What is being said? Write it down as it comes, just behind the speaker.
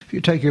If you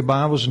take your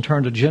Bibles and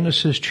turn to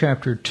Genesis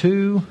chapter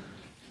 2.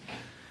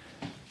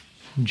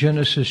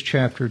 Genesis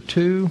chapter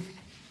 2.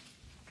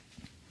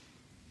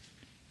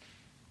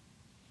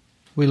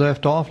 We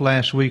left off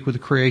last week with the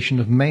creation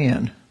of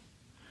man.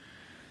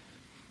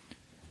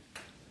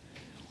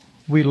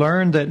 We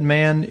learned that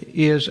man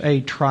is a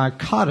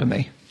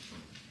trichotomy.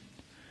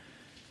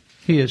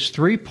 He has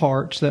three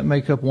parts that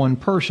make up one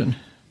person.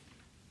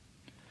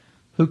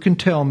 Who can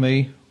tell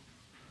me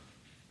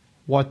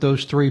what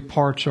those three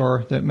parts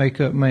are that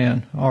make up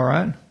man? All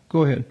right,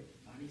 go ahead.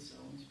 Body,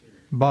 soul, and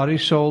spirit. Body,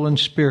 soul, and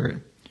spirit.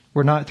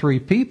 We're not three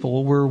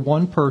people. We're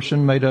one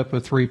person made up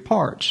of three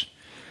parts.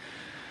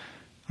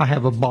 I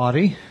have a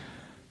body,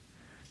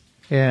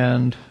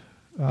 and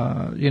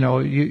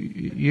you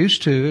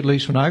used to, at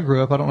least when I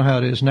grew up, I don't know how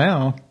it is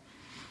now,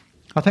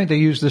 I think they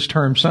use this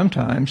term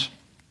sometimes.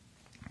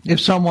 If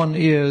someone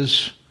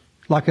is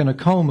like in a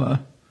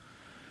coma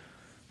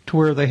to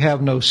where they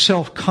have no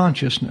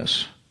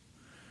self-consciousness,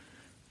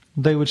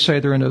 they would say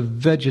they're in a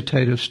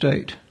vegetative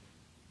state.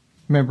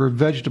 Remember,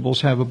 vegetables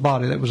have a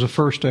body. That was the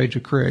first stage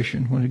of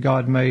creation, when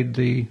God made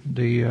the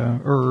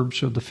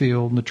herbs of the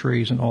field and the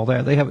trees and all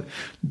that. The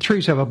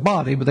trees have a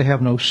body, but they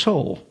have no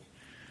soul.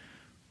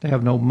 They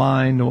have no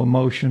mind, no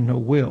emotion, no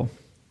will.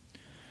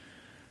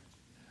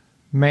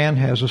 Man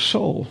has a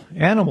soul.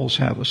 Animals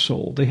have a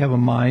soul. They have a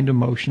mind,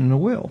 emotion, and a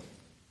will.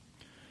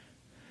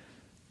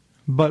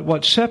 But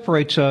what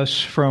separates us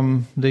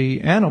from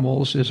the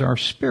animals is our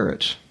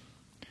spirits.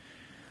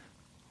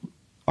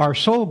 Our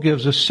soul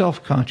gives us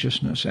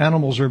self-consciousness.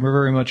 Animals are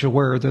very much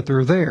aware that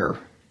they're there.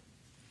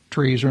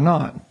 Trees are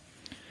not.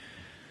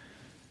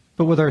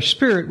 But with our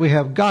spirit, we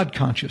have God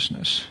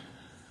consciousness,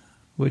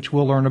 which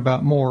we'll learn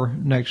about more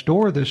next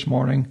door this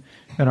morning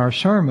in our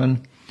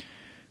sermon.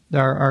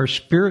 Our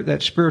spirit,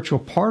 that spiritual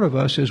part of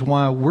us, is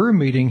why we're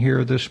meeting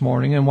here this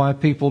morning and why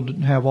people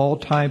have all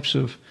types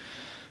of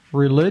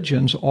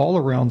religions all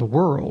around the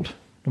world.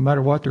 No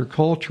matter what their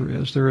culture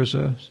is, there is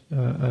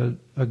a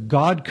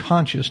God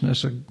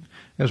consciousness,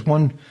 as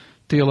one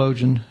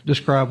theologian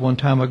described one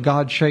time, a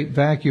God-shaped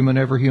vacuum in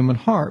every human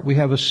heart. We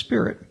have a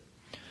spirit.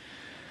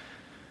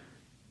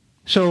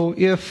 So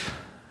if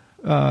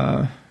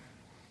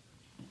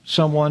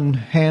someone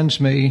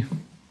hands me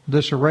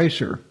this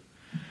eraser,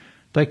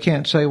 they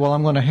can't say, well,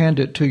 I'm going to hand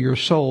it to your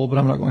soul, but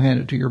I'm not going to hand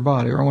it to your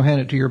body. Or I'm going to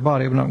hand it to your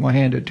body, but I'm not going to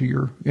hand it to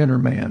your inner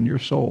man, your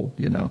soul.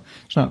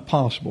 It's not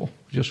possible.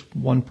 Just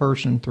one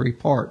person, three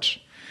parts.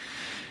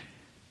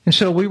 And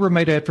so we were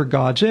made after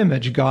God's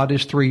image. God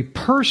is three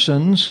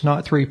persons,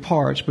 not three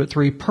parts, but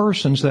three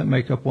persons that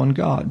make up one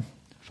God.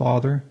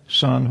 Father,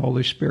 Son,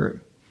 Holy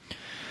Spirit.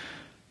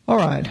 All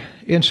right.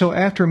 And so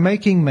after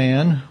making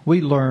man,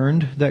 we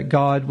learned that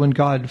when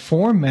God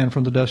formed man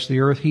from the dust of the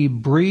earth, He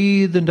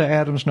breathed into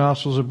Adam's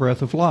nostrils a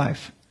breath of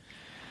life.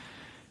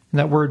 And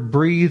that word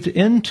breathed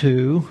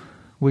into,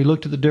 we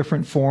looked at the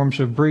different forms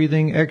of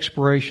breathing: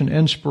 expiration,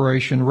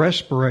 inspiration,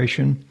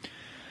 respiration.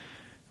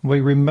 We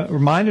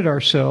reminded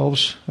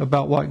ourselves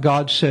about what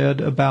God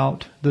said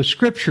about the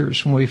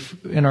Scriptures.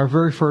 In our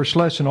very first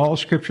lesson, all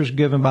Scripture is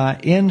given by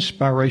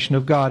inspiration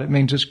of God. It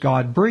means it's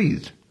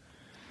God-breathed.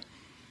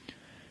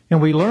 And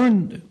we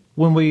learned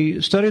when we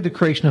studied the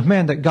creation of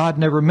man that God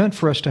never meant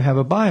for us to have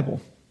a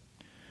Bible.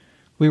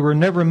 We were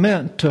never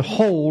meant to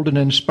hold an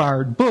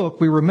inspired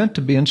book. We were meant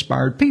to be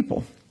inspired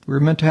people. We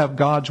were meant to have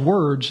God's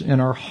words in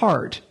our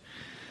heart.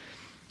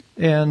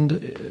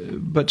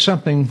 But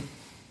something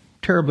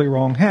terribly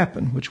wrong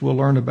happened, which we'll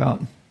learn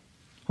about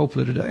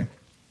hopefully today.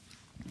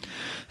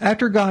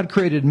 After God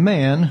created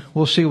man,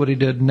 we'll see what He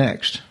did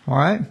next. All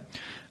right?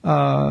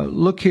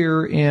 Look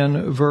here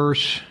in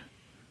verse.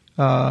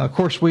 Of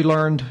course, we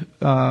learned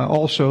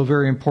also,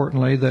 very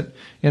importantly, that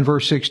in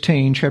verse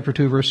 16, chapter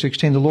 2, verse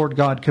 16, the Lord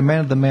God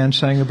commanded the man,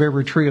 saying, of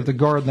every tree of the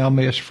garden thou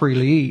mayest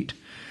freely eat.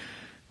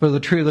 But of the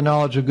tree of the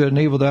knowledge of good and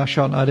evil thou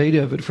shalt not eat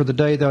of it, for the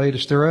day thou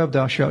eatest thereof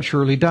thou shalt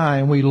surely die.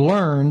 And we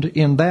learned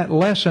in that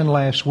lesson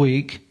last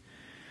week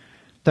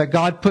that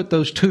God put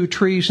those two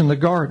trees in the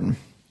garden.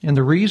 And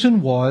the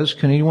reason was,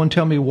 can anyone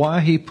tell me why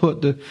He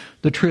put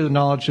the tree of the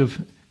knowledge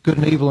of good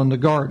and evil in the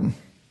garden?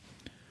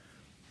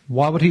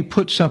 Why would He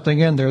put something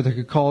in there that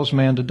could cause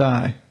man to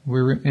die?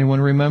 Anyone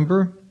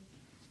remember?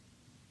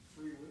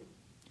 Free will.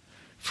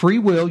 Free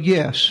will,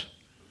 yes.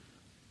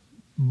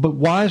 But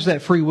why is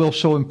that free will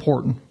so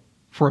important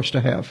for us to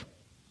have?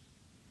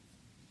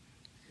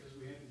 Because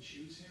we have to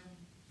choose Him.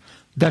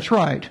 That's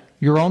right.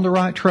 You're on the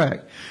right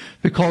track.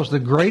 Because the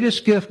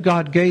greatest gift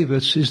God gave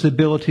us is the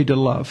ability to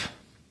love.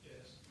 Yes.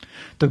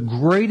 The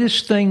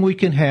greatest thing we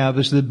can have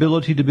is the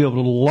ability to be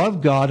able to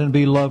love God and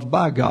be loved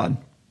by God.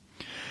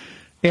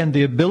 And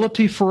the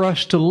ability for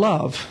us to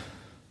love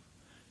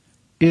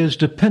is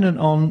dependent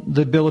on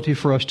the ability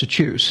for us to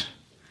choose.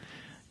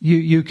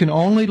 You can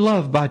only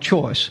love by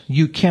choice.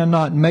 You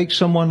cannot make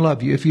someone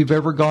love you. If you've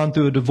ever gone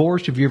through a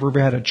divorce, if you've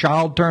ever had a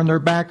child turn their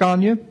back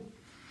on you,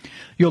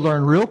 you'll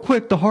learn real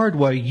quick the hard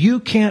way. You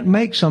can't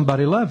make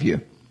somebody love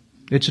you.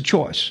 It's a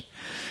choice.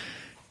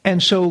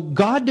 And so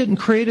God didn't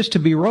create us to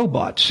be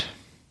robots.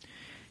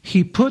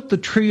 He put the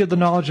tree of the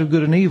knowledge of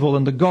good and evil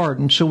in the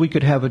garden so we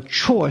could have a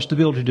choice, the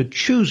ability to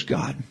choose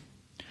God.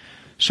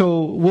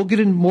 So we'll get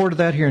in more to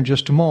that here in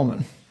just a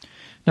moment.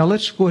 Now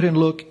let's go ahead and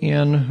look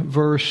in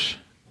verse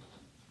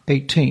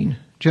 18.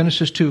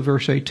 Genesis 2,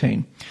 verse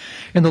 18.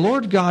 And the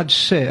Lord God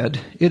said,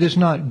 it is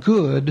not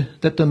good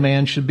that the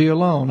man should be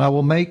alone. I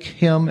will make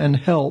him and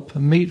help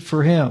meet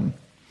for him.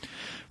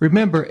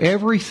 Remember,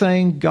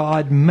 everything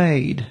God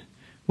made,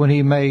 when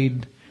He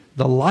made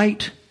the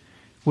light,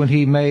 when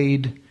He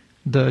made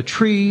the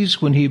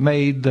trees, when He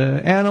made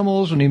the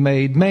animals, when He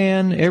made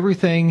man,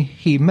 everything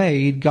He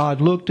made, God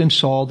looked and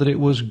saw that it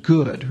was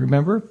good.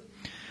 Remember?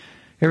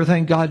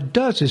 Everything God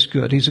does is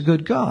good. He's a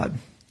good God.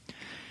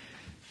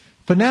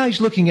 But now He's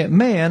looking at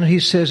man, and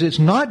He says it's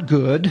not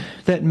good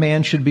that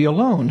man should be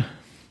alone.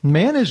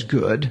 Man is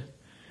good,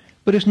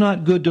 but it's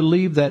not good to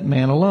leave that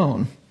man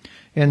alone.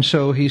 And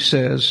so He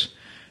says,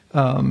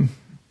 in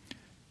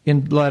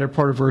the latter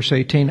part of verse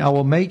 18, I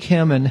will make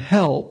him an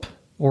help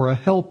or a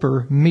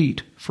helper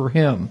meet for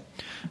him.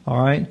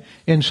 All right?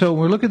 And so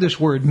when we look at this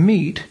word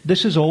meet,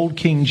 this is Old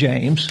King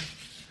James.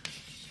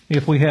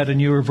 If we had a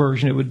newer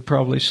version, it would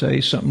probably say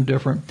something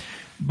different.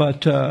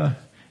 But the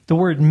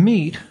word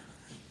meet,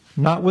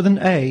 not with an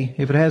A.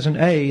 If it has an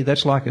A,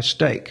 that's like a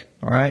steak.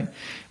 All right?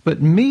 But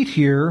meet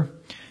here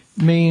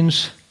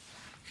means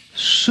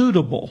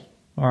suitable.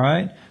 All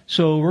right?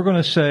 So we're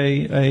going to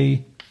say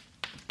a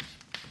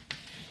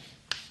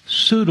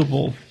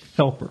suitable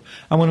helper.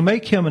 I want to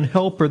make him an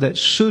helper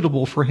that's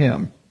suitable for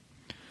him,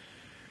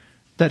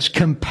 that's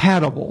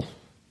compatible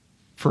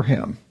for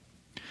him.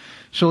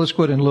 So let's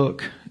go ahead and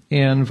look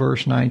in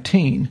verse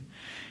 19.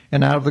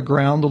 And out of the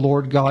ground the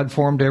Lord God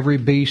formed every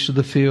beast of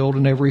the field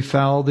and every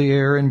fowl of the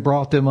air and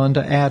brought them unto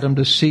Adam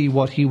to see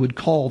what he would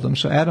call them.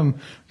 So Adam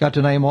got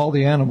to name all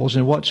the animals,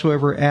 and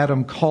whatsoever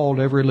Adam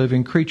called every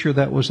living creature,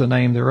 that was the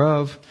name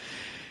thereof.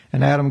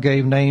 And Adam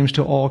gave names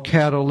to all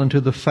cattle and to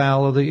the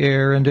fowl of the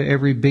air and to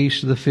every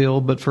beast of the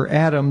field. But for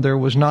Adam there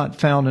was not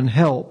found an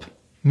help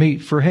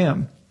meet for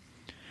him.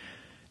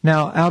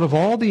 Now, out of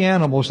all the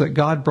animals that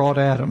God brought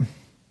Adam,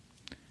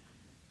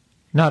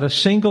 not a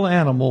single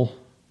animal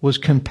was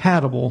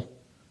compatible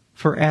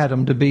for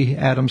Adam to be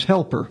Adam's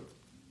helper.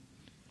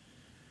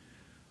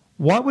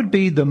 What would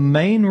be the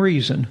main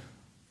reason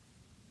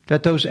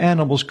that those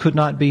animals could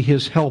not be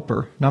his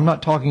helper? Now, I'm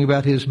not talking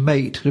about his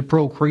mate to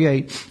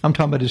procreate. I'm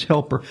talking about his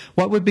helper.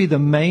 What would be the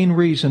main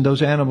reason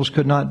those animals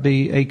could not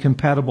be a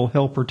compatible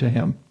helper to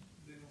him?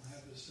 They don't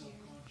have the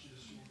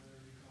self-conscious, or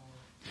whatever you call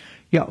it.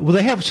 Yeah, well,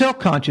 they have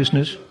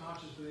self-consciousness.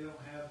 Self-conscious, but they don't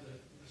have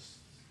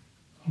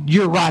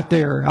You're right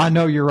there. I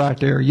know you're right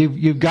there.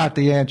 You've got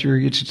the answer.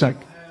 It's like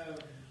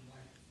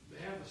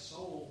they have a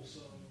soul,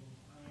 so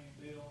I mean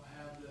they don't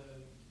have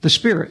the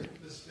spirit.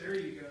 there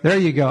you go. There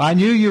you go. I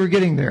knew you were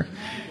getting there.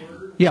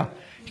 Yeah,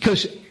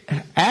 because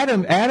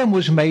Adam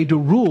was made to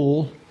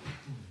rule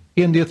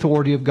in the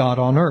authority of God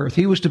on earth.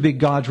 He was to be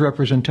God's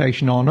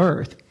representation on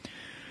earth.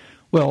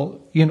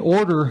 Well, in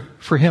order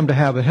for him to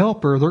have a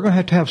helper, they're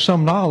going to have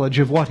some knowledge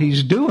of what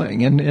he's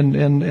doing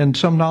and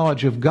some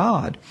knowledge of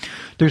God.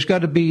 There's got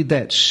to be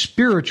that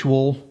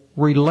spiritual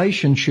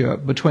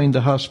relationship between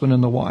the husband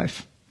and the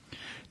wife.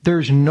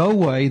 There's no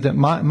way that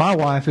my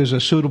wife is a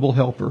suitable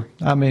helper.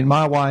 I mean,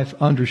 my wife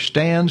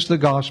understands the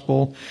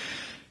gospel.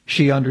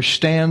 She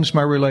understands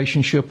my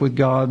relationship with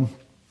God.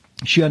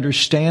 She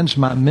understands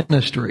my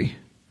ministry.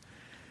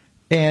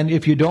 And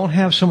if you don't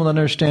have someone that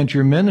understands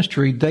your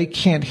ministry, they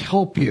can't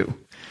help you.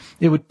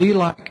 It would be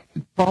like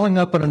crawling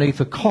up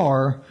underneath a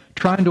car,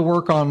 trying to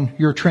work on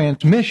your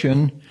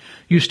transmission.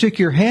 You stick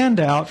your hand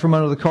out from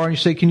under the car and you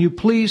say, can you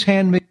please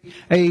hand me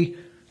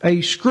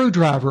a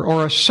screwdriver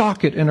or a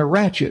socket and a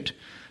ratchet?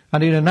 I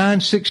need a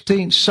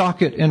 9/16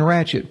 socket and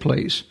ratchet,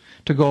 please,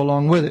 to go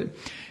along with it.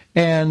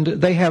 And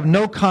they have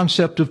no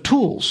concept of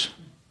tools.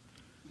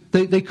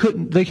 They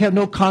have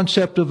no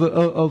concept of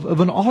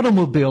an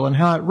automobile and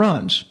how it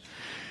runs.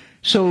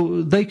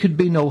 So they could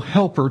be no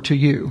helper to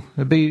you.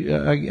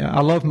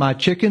 I love my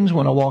chickens.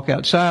 When I walk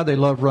outside, they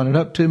love running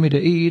up to me to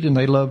eat, and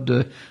they love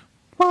to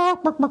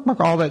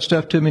all that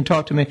stuff to me and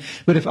talk to me.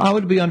 But if I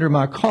would be under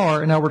my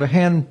car and I were to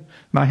hand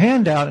my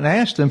hand out and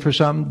ask them for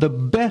something, the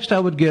best I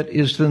would get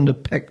is them to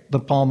peck the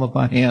palm of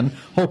my hand,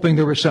 hoping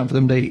there was something for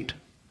them to eat.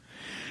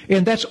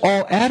 And that's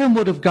all Adam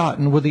would have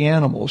gotten with the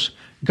animals.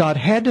 God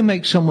had to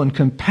make someone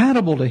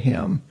compatible to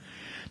him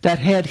that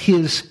had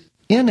his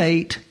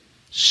innate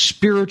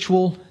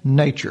spiritual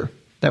nature.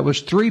 That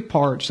was three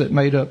parts that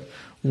made up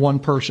one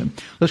person.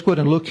 Let's go ahead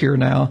and look here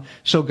now.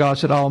 So God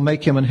said, I'll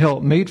make him and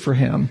help meet for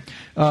him.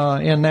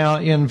 And now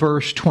in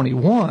verse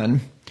 21,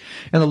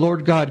 and the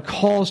Lord God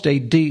caused a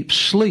deep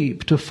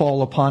sleep to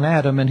fall upon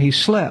Adam, and he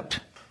slept.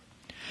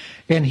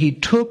 And he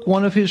took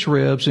one of his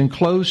ribs and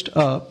closed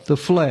up the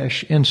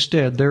flesh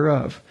instead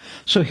thereof.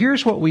 So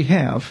here's what we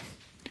have.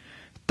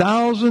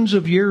 Thousands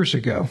of years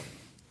ago,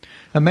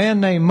 a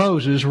man named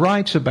Moses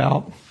writes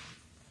about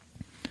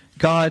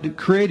God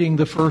creating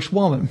the first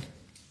woman.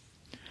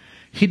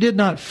 He did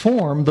not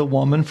form the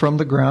woman from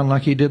the ground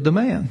like he did the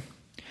man.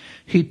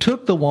 He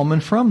took the woman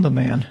from the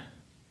man.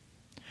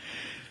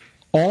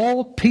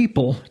 All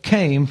people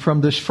came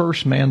from this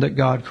first man that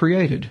God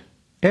created.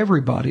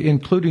 Everybody,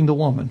 including the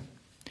woman.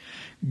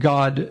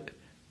 God,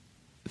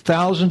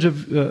 thousands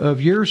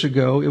of years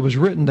ago, it was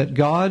written that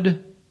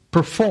God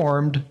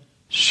performed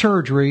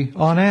surgery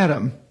on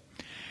Adam.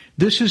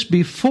 This is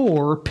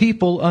before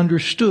people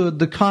understood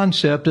the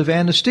concept of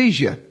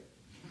anesthesia.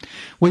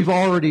 We've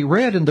already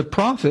read in the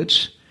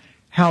prophets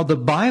how the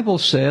Bible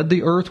said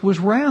the earth was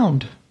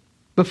round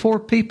before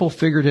people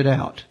figured it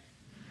out.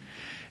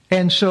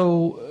 And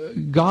so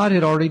God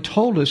had already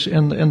told us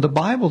in the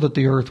Bible that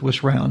the earth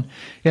was round.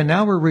 And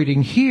now we're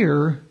reading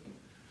here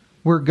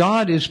where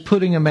God is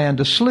putting a man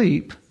to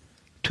sleep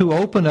to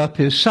open up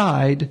his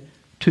side,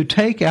 to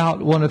take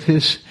out one of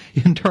his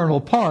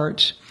internal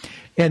parts,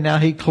 and now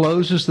he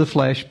closes the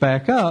flesh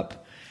back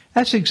up.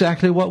 That's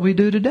exactly what we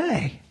do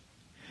today.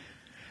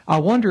 I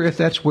wonder if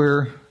that's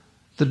where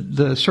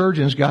the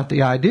surgeons got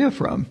the idea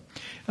from.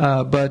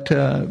 But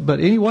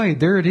anyway,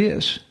 there it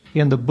is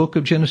in the book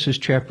of Genesis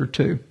chapter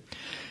 2.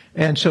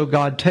 And so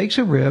God takes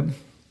a rib,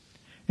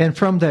 and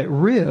from that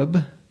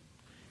rib,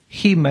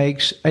 he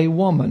makes a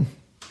woman.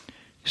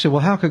 You say,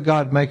 well, how could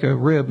God make a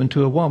rib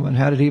into a woman?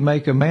 How did he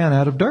make a man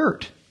out of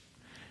dirt?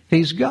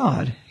 He's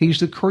God. He's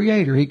the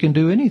creator. He can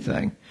do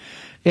anything.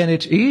 And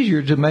it's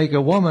easier to make a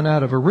woman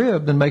out of a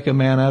rib than make a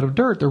man out of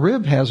dirt. The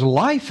rib has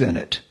life in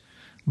it,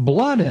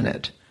 blood in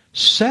it,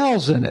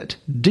 cells in it,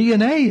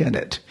 DNA in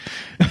it.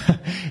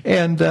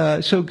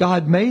 And so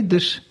God made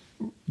this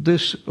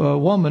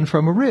woman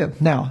from a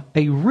rib. Now,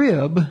 a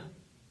rib,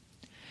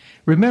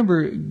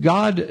 remember,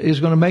 God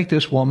is going to make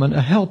this woman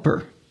a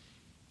helper.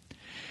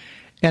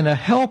 And a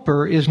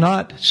helper is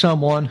not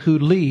someone who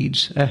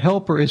leads. A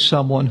helper is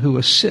someone who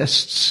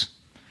assists.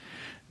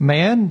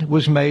 Man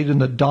was made in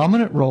the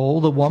dominant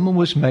role. The woman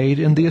was made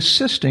in the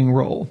assisting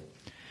role.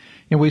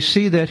 And we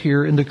see that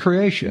here in the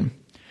creation.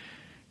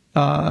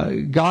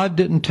 God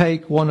didn't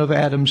take one of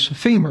Adam's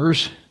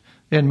femurs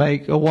and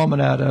make a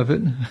woman out of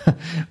it,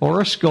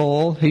 or a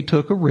skull. He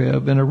took a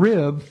rib, and a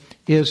rib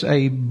is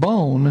a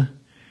bone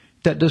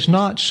that does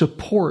not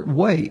support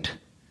weight.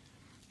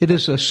 It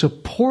is a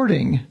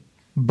supporting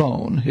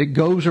bone. It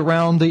goes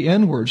around the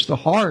inwards, the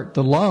heart,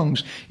 the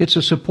lungs. It's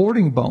a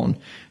supporting bone.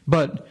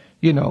 But,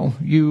 you know,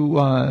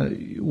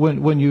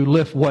 when you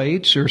lift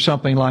weights or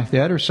something like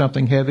that, or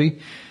something heavy,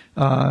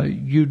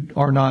 you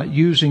are not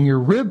using your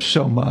ribs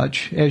so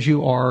much as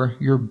you are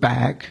your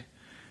back,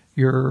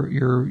 your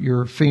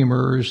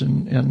femurs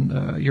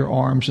and your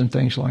arms and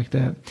things like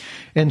that.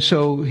 And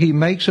so he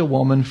makes a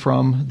woman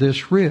from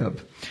this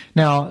rib.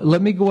 Now,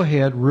 let me go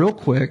ahead real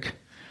quick,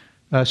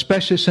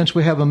 especially since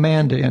we have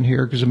Amanda in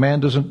here, because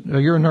Amanda doesn't,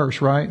 you're a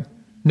nurse, right?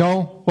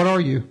 No? What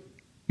are you?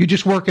 You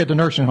just work at the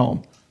nursing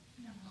home?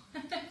 No.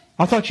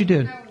 I thought you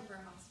did. I work for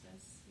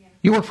hospice. Yeah.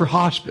 You work for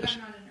hospice?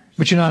 I'm not a nurse.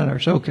 But you're not a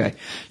nurse. Okay.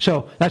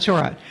 So that's all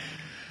right.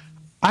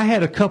 I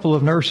had a couple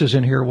of nurses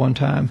in here one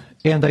time,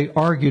 and they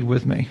argued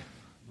with me.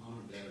 Mom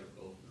and Dad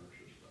are both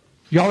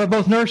nurses. Y'all are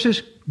both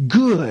nurses?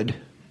 Good.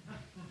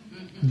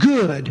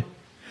 Good.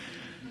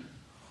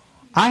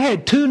 I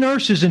had two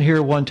nurses in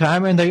here one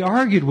time, and they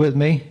argued with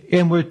me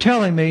and were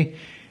telling me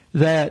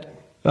that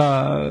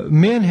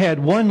men had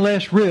one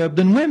less rib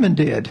than women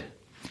did.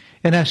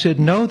 And I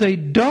said, no, they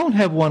don't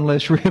have one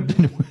less rib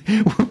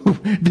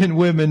than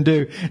women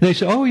do. They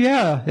said, oh,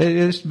 yeah,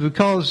 it's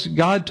because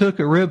God took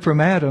a rib from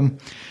Adam,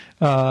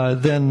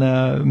 then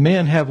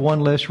men have one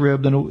less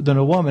rib than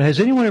a woman.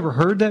 Has anyone ever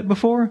heard that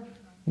before?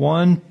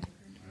 One?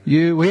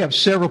 We have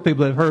several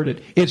people that have heard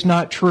it. It's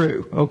not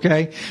true,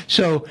 okay?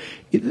 So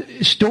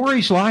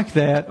stories like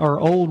that are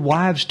old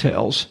wives'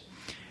 tales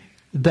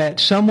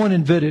that someone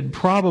invented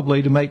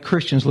probably to make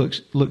Christians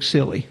look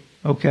silly,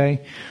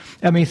 okay?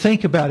 I mean,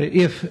 think about it.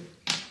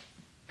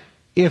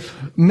 If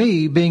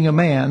me, being a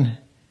man,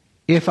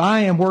 if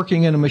I am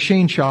working in a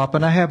machine shop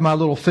and I have my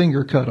little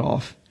finger cut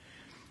off,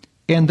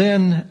 and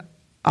then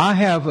I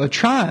have a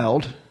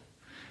child,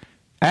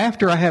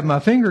 after I have my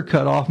finger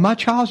cut off, my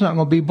child's not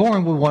going to be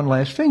born with one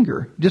last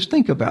finger. Just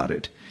think about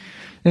it.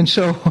 And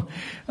so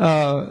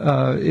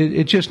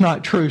it's just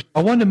not true.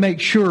 I wanted to make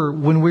sure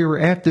when we were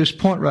at this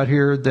point right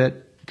here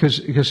that,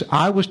 because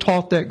I was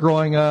taught that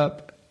growing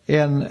up,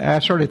 and I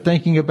started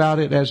thinking about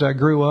it as I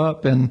grew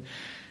up and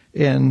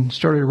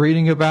started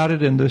reading about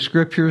it in the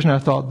scriptures, and I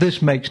thought,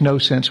 this makes no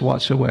sense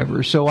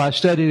whatsoever. So I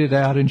studied it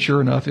out, and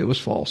sure enough, it was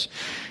false.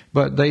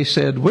 But they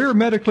said, we're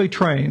medically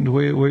trained.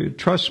 We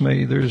trust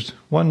me, there's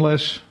one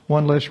less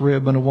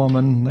rib in a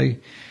woman. They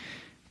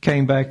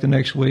came back the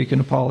next week and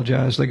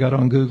apologized. They got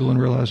on Google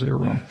and realized they were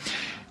wrong.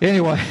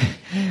 Anyway,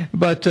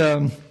 but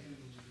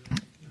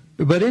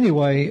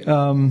anyway,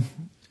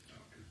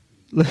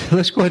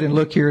 let's go ahead and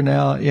look here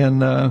now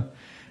in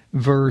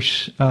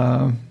verse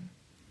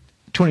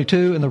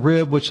 22, and the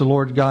rib which the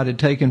Lord God had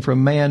taken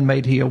from man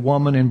made he a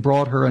woman and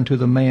brought her unto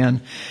the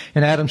man.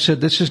 And Adam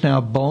said, this is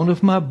now bone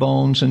of my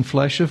bones and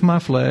flesh of my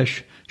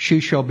flesh. She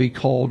shall be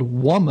called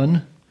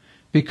woman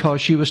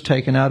because she was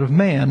taken out of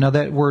man. Now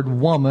that word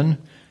woman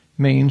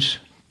means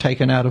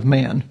taken out of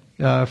man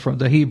from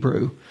the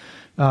Hebrew.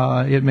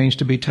 It means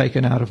to be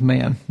taken out of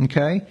man.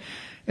 Okay?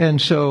 And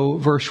so,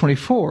 verse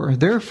 24,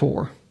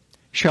 therefore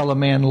shall a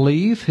man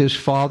leave his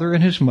father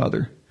and his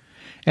mother,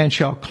 and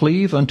shall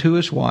cleave unto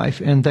his wife,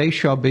 and they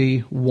shall be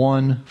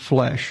one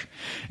flesh.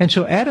 And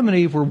so Adam and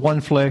Eve were one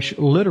flesh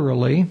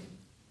literally,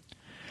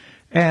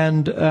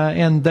 and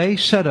they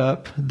set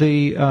up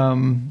the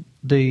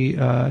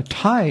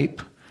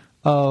type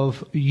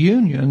of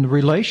union,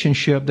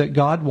 relationship that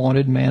God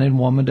wanted man and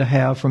woman to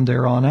have from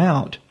there on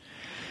out.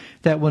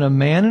 That when a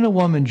man and a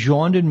woman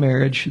joined in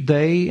marriage,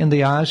 they, in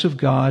the eyes of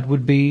God,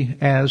 would be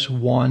as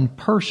one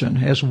person,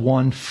 as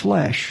one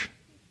flesh.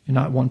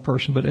 Not one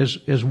person, but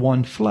as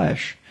one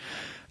flesh.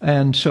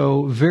 And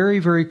so very,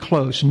 very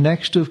close,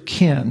 next of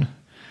kin,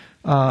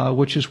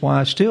 which is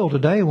why still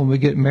today when we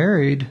get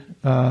married,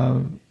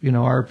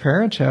 our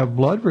parents have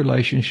blood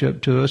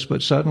relationship to us,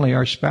 but suddenly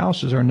our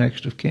spouses are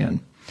next of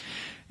kin.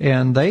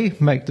 And they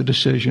make the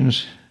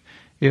decisions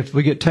if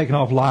we get taken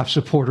off life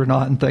support or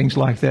not and things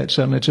like that.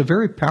 So it's a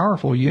very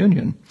powerful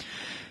union.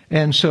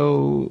 And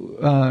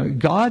so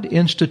God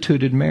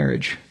instituted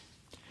marriage.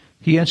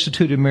 He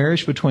instituted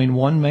marriage between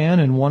one man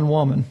and one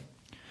woman.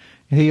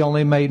 He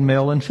only made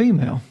male and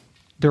female.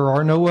 There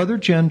are no other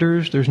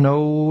genders. There's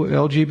no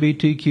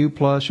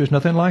LGBTQ+. There's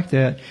nothing like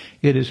that.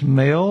 It is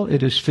male.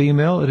 It is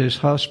female. It is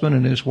husband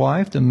and his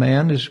wife. The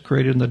man is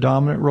created in the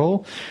dominant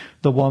role.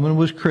 The woman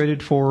was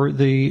created for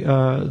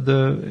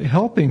the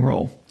helping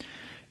role.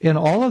 And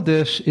all of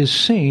this is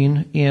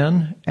seen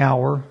in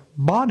our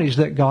bodies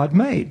that God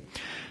made.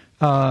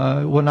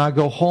 When I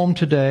go home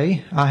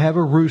today, I have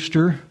a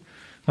rooster.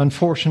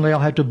 Unfortunately, I'll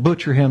have to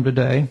butcher him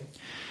today,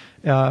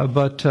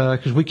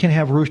 because we can't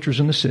have roosters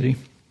in the city.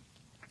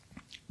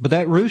 But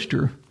that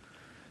rooster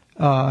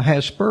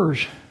has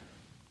spurs.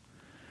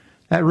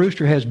 That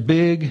rooster has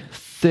big,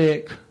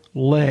 thick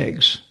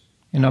legs,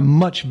 and are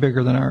much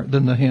bigger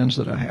than the hens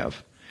that I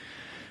have.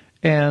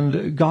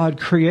 And God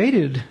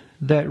created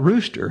that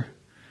rooster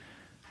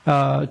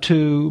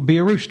to be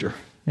a rooster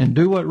and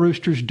do what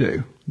roosters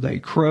do. They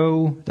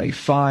crow, they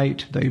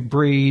fight, they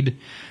breed,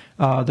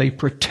 they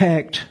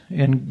protect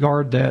and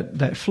guard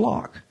that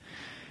flock.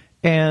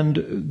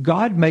 And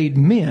God made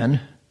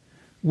men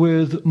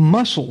with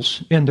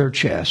muscles in their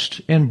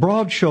chest and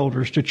broad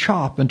shoulders to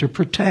chop and to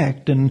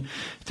protect and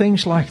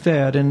things like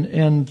that,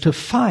 and to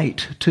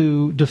fight,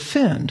 to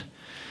defend.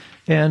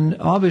 And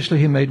obviously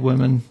He made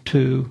women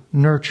to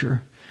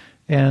nurture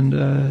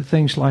and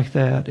things like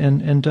that,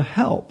 and to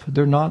help.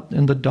 They're not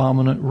in the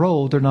dominant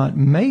role. They're not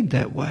made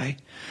that way.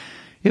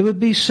 It would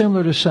be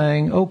similar to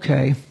saying,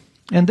 okay,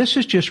 and this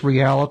is just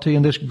reality,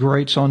 and this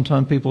grates on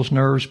some people's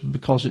nerves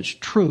because it's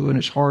true and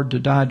it's hard to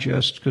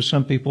digest because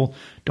some people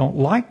don't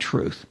like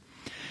truth.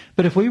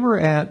 But if we were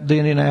at the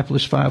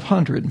Indianapolis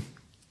 500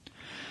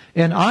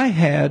 and I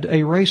had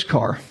a race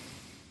car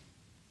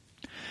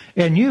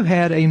and you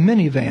had a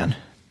minivan,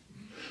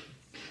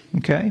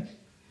 okay?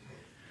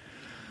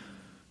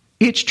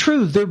 It's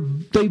true,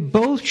 they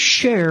both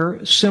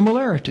share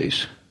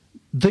similarities.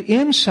 The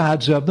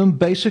insides of them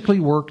basically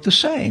work the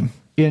same.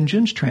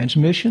 Engines,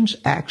 transmissions,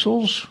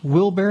 axles,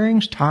 wheel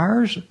bearings,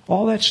 tires,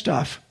 all that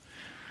stuff.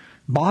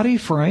 Body,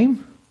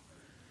 frame.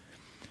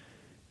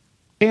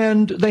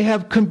 And they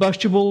have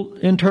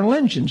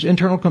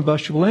internal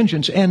combustible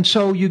engines. And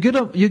so you get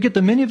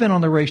the minivan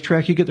on the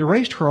racetrack, you get the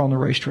race car on the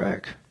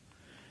racetrack.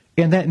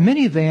 And that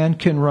minivan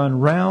can run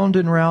round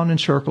and round in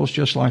circles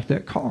just like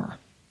that car.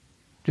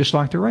 Just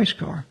like the race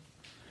car.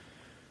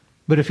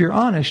 But if you're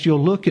honest,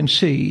 you'll look and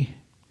see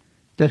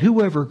that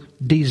whoever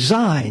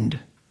designed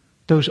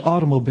those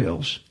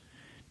automobiles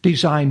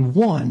designed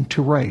one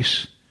to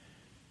race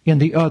and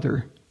the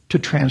other to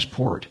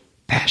transport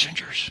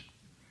passengers.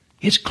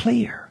 It's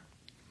clear.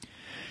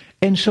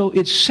 And so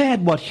it's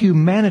sad what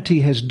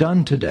humanity has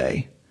done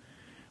today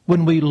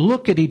when we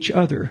look at each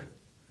other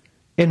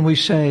and we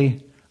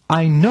say,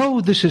 I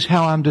know this is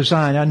how I'm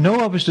designed. I know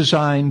I was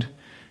designed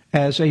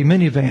as a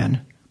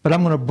minivan, but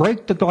I'm going to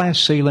break the glass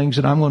ceilings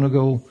and I'm going to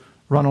go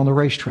run on the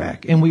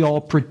racetrack. And we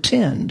all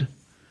pretend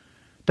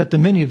that the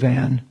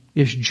minivan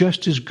is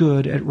just as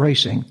good at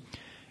racing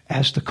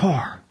as the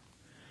car.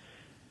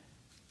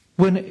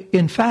 When,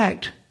 in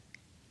fact,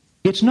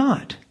 it's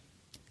not.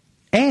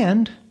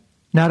 And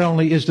not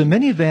only is the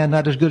minivan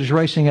not as good as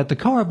racing at the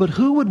car, but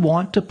who would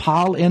want to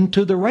pile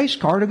into the race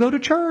car to go to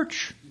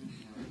church?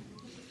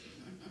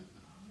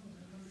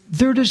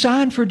 They're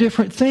designed for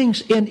different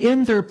things, and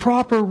in their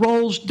proper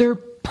roles, they're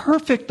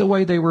perfect the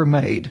way they were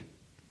made.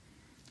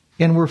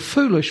 And we're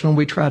foolish when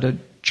we try to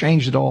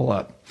change it all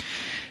up.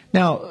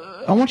 Now,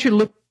 I want you to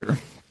look here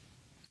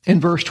in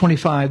verse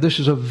 25. This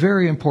is a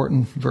very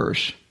important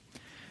verse.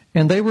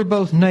 And they were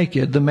both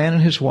naked, the man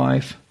and his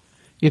wife.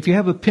 If you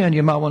have a pen,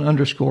 you might want to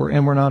underscore,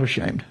 and we're not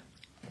ashamed.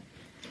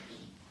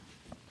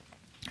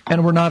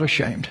 And we're not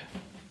ashamed.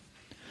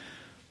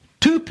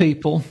 Two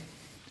people,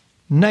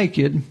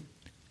 naked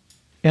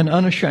and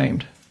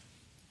unashamed.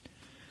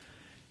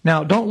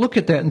 Now, don't look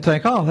at that and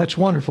think, oh, that's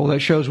wonderful. That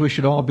shows we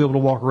should all be able to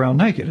walk around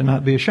naked and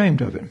not be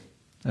ashamed of it.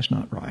 That's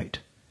not right.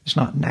 It's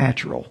not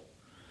natural.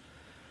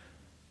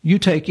 You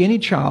take any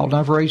child,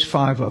 I've raised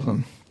 5 of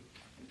them.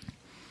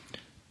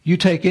 You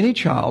take any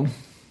child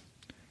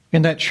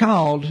And that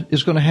child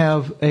is going to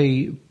have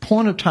a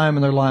point of time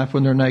in their life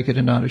when they're naked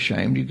and not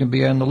ashamed. You can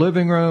be in the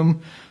living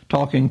room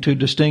talking to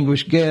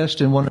distinguished guests,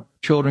 and one of the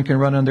children can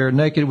run in there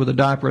naked with a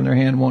diaper in their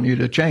hand and want you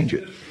to change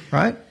it.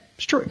 Right?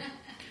 It's true.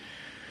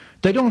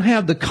 They don't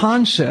have the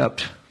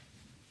concept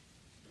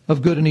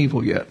of good and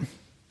evil yet.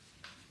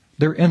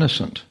 They're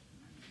innocent.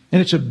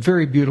 And it's a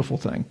very beautiful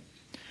thing.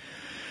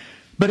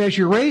 But as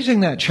you're raising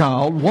that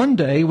child, one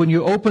day when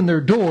you open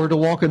their door to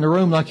walk in the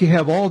room like you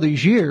have all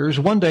these years,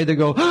 one day they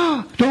go,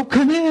 "Ah, don't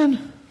come in."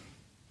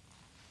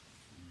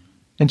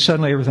 And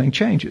suddenly everything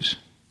changes.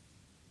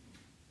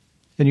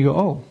 And you go,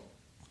 "Oh,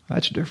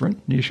 that's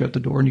different." And you shut the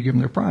door and you give them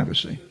their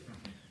privacy.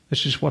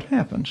 This is what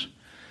happens.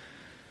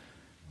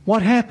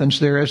 What happens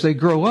there as they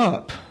grow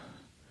up,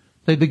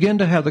 they begin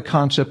to have the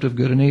concept of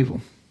good and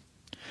evil.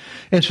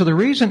 And so the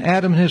reason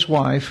Adam and his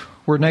wife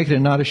were naked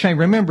and not ashamed,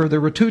 remember,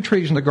 there were two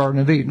trees in the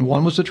Garden of Eden.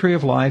 One was the tree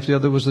of life, the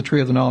other was the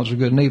tree of the knowledge of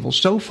good and evil.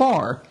 So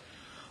far,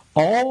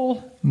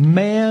 all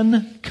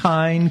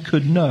mankind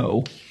could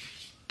know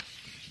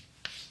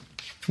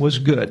was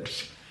good.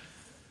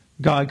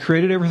 God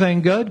created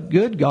everything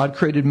good. God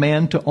created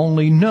man to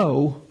only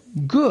know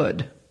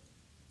good.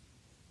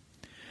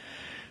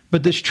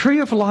 But this tree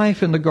of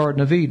life in the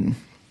Garden of Eden,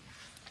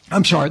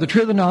 the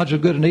tree of the knowledge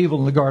of good and evil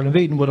in the Garden of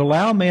Eden would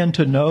allow man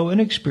to know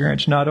and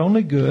experience not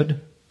only good,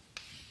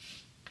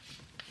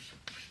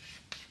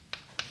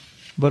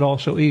 but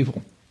also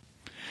evil.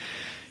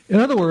 In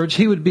other words,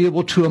 he would be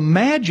able to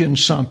imagine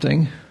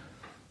something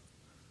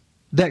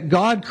that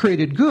God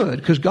created good,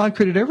 because God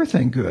created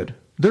everything good.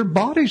 Their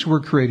bodies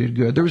were created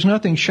good. There was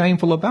nothing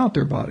shameful about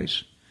their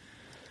bodies.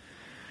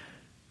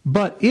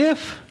 But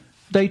if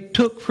they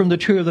took from the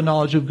tree of the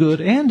knowledge of good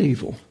and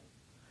evil,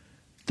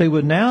 they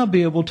would now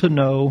be able to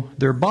know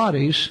their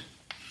bodies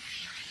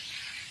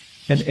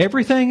and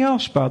everything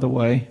else, by the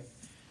way,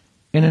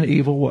 in an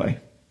evil way.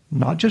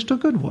 Not just a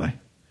good way,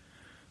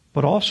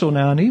 but also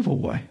now an evil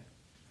way.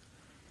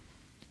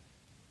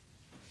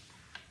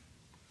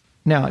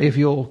 Now, if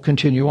you'll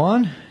continue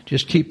on,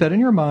 just keep that in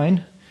your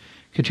mind.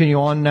 Continue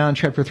on now in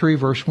chapter 3,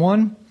 verse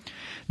 1.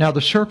 Now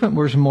the serpent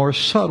was more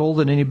subtle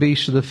than any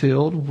beast of the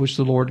field which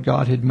the Lord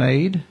God had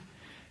made.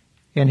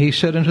 And he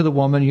said unto the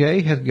woman,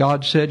 Yea, hath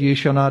God said, Ye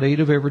shall not eat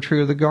of every tree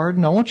of the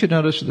garden? Now I want you to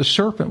notice that the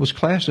serpent was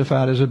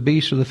classified as a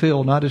beast of the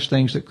field, not as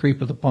things that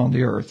creepeth upon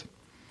the earth.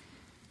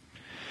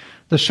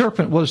 The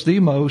serpent was the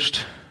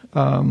most,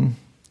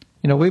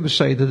 we would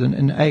say that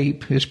an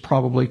ape is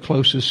probably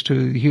closest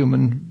to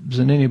humans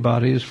than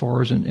anybody as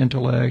far as an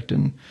intellect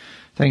and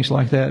things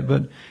like that.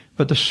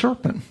 But the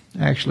serpent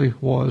actually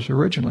was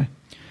originally.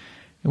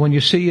 And when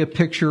you see a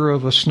picture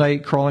of a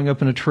snake crawling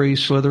up in a tree,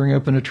 slithering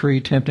up in a tree,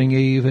 tempting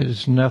Eve, it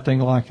was nothing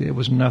like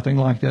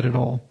that at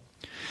all.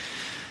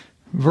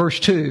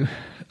 Verse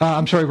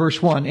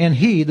 1. And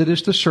he, that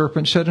is the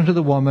serpent, said unto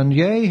the woman,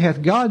 Yea,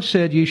 hath God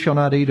said, Ye shall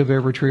not eat of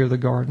every tree of the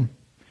garden?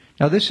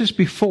 Now this is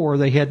before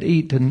they had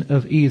eaten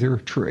of either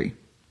tree.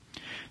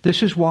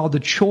 This is while the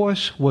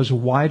choice was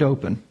wide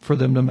open for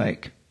them to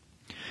make.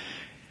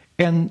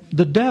 And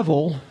the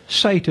devil,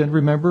 Satan,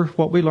 remember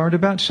what we learned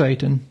about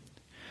Satan.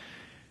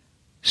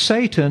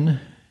 Satan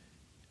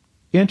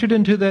entered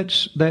into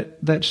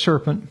that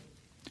serpent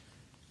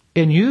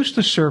and used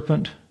the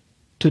serpent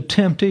to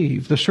tempt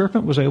Eve. The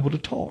serpent was able to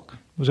talk,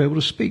 was able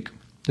to speak.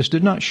 This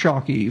did not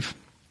shock Eve.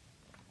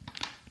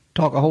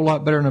 Talk a whole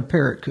lot better than a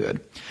parrot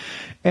could.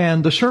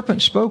 And the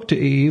serpent spoke to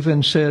Eve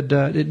and said,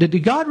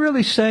 did God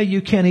really say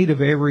you can't eat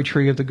of every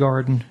tree of the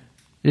garden?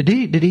 Did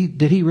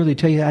he really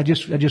tell you? I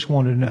just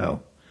want to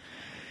know.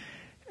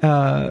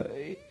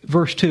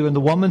 Verse 2, and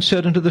the woman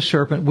said unto the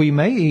serpent, We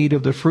may eat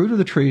of the fruit of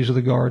the trees of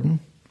the garden.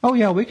 Oh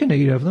yeah, we can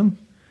eat of them.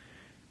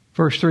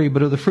 Verse 3,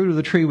 but of the fruit of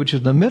the tree which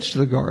is in the midst of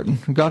the garden,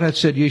 God hath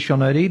said, Ye shall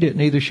not eat it,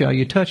 neither shall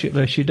ye touch it,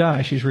 lest ye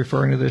die. She's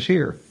referring to this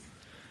here.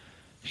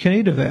 You can't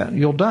eat of that.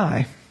 You'll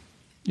die.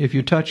 If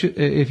you touch it,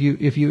 if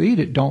you eat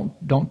it,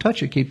 don't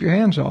touch it. Keep your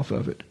hands off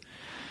of it.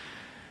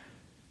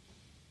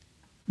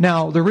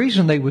 Now, the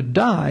reason they would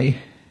die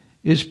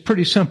is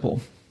pretty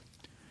simple.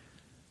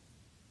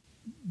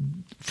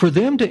 For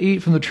them to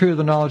eat from the tree of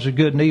the knowledge of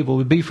good and evil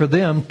would be for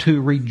them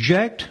to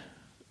reject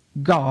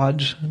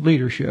God's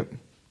leadership.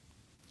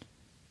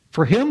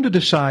 For Him to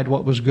decide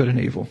what was good and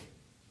evil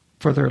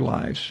for their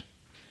lives.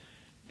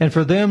 And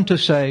for them to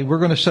say, we're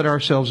going to set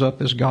ourselves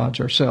up as gods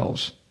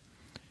ourselves.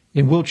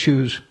 And we'll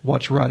choose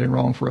what's right and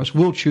wrong for us.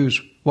 We'll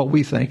choose what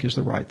we think is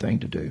the right thing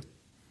to do.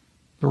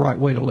 The right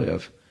way to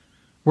live.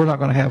 We're not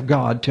going to have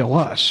God tell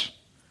us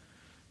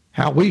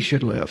how we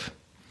should live.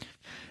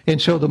 And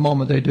so the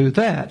moment they do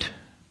that,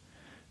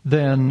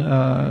 then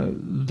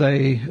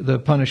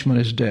the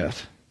punishment is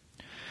death.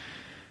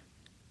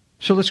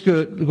 So let's go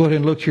ahead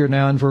and look here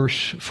now in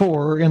verse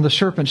 4. And the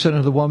serpent said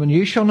unto the woman,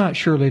 Ye shall not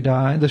surely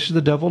die. This is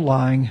the devil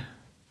lying.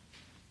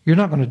 You're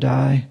not going to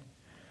die.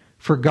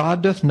 For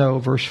God doth know,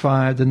 verse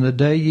 5, Then the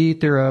day ye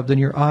eat thereof, then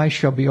your eyes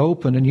shall be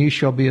opened, and ye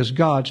shall be as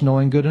gods,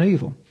 knowing good and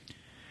evil.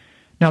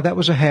 Now that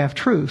was a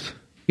half-truth.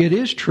 It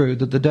is true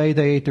that the day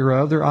they ate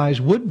thereof, their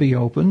eyes would be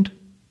opened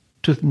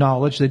to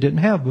knowledge they didn't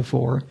have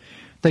before.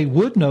 They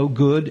would know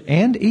good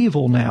and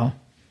evil now.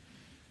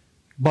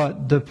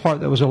 But the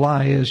part that was a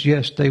lie is,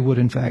 yes, they would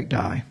in fact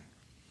die.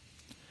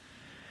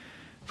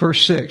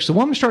 Verse 6, the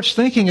woman starts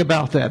thinking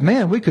about that.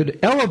 Man, we could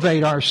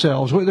elevate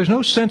ourselves. There's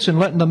no sense in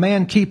letting the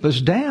man keep us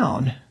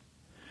down.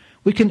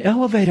 We can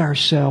elevate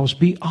ourselves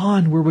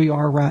beyond where we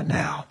are right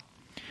now.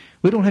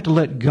 We don't have to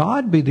let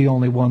God be the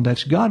only one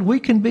that's God. We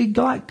can be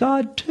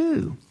God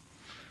too.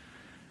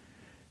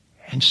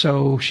 And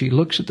so she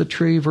looks at the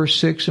tree, verse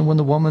 6, and when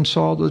the woman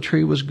saw that the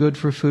tree was good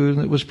for food,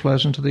 and it was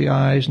pleasant to the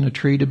eyes, and a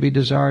tree to be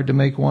desired to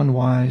make one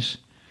wise,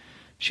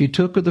 she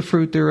took of the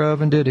fruit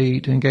thereof and did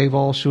eat, and gave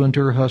also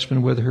unto her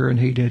husband with her, and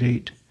he did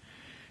eat.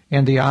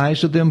 And the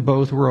eyes of them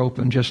both were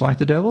open, just like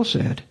the devil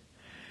said.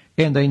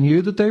 And they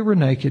knew that they were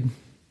naked,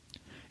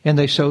 and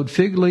they sewed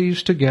fig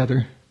leaves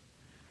together,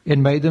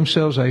 and made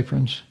themselves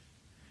aprons.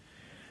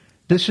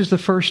 This is the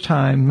first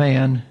time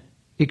man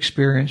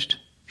experienced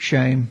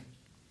shame,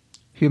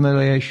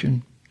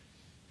 humiliation,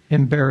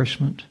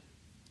 embarrassment.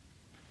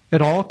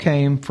 It all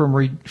came from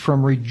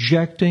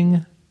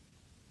rejecting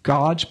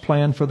God's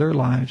plan for their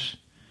lives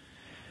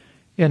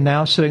and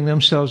now setting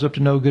themselves up to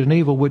know good and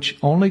evil, which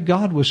only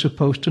God was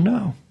supposed to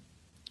know.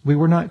 We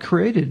were not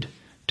created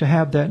to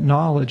have that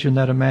knowledge and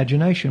that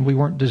imagination. We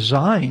weren't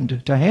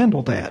designed to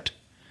handle that.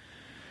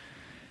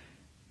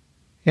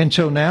 And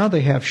so now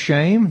they have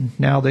shame.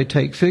 Now they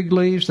take fig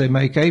leaves, they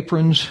make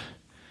aprons,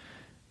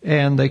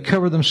 and they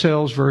cover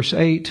themselves, verse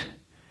 8.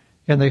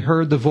 And they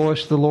heard the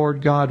voice of the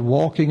Lord God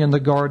walking in the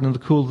garden in the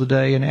cool of the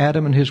day, and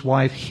Adam and his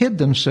wife hid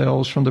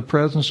themselves from the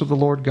presence of the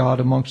Lord God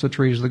amongst the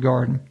trees of the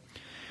garden.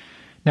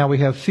 Now we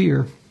have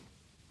fear.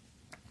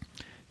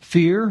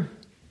 Fear,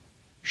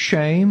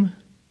 shame,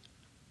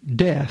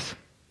 death,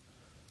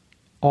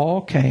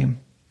 all came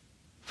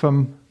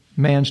from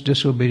man's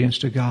disobedience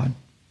to God.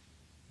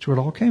 That's where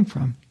it all came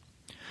from.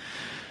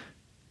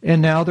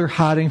 And now they're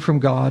hiding from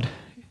God,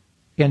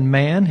 and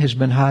man has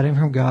been hiding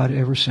from God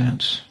ever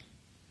since.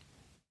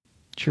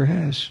 Sure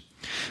has.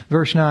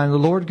 Verse 9, the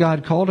Lord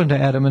God called unto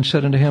Adam and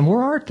said unto him,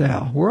 Where art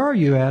thou? Where are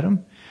you,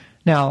 Adam?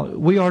 Now,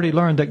 we already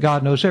learned that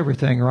God knows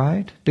everything,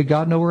 right? Did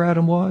God know where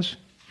Adam was?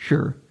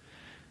 Sure.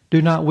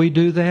 Do not we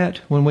do that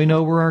when we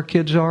know where our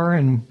kids are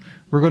and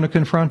we're going to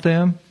confront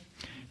them?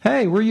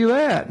 Hey, where you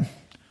at?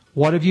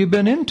 What have you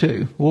been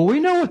into? Well, we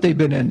know what they've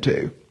been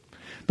into.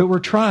 But we're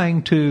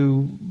trying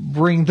to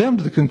bring them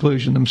to the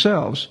conclusion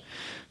themselves.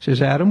 It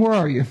says, Adam, where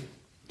are you?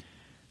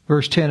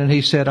 Verse 10, and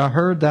he said, I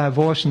heard thy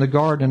voice in the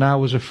garden, and I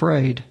was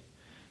afraid,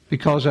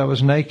 because I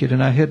was naked,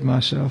 and I hid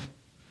myself.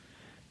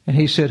 And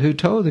he said, Who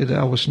told thee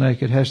thou wast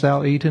naked? Hast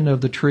thou eaten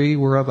of the tree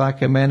whereof I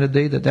commanded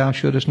thee that thou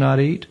shouldest not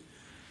eat?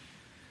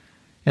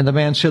 And the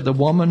man said, The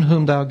woman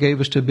whom thou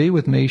gavest to be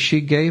with me,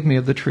 she gave me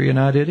of the tree, and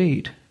I did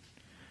eat.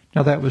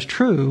 Now that was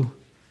true,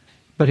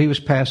 but he was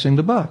passing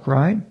the buck,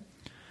 right?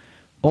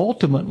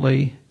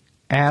 Ultimately,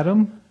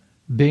 Adam,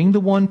 being the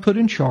one put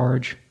in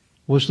charge,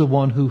 was the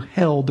one who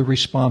held the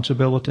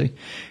responsibility.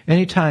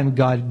 Anytime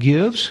God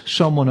gives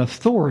someone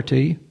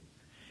authority,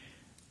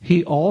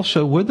 He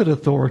also, with that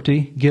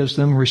authority, gives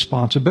them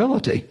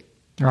responsibility,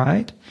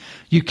 right?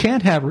 You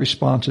can't have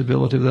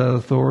responsibility without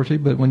authority,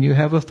 but when you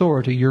have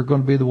authority, you're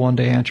going to be the one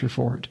to answer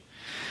for it.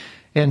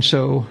 And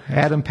so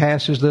Adam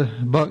passes the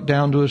buck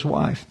down to his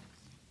wife.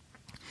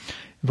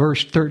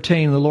 Verse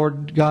 13, the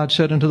Lord God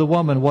said unto the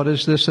woman, What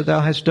is this that thou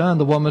hast done?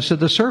 The woman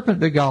said, The serpent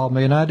beguiled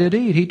me, and I did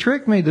eat. He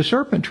tricked me. The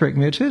serpent tricked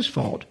me. It's his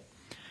fault.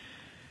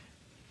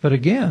 But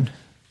again,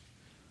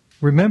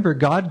 remember,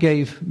 God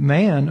gave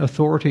man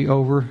authority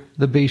over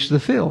the beasts of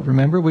the field.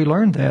 Remember, we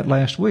learned that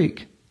last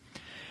week,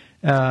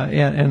 or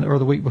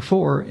the week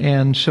before.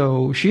 And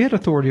so she had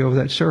authority over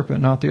that serpent,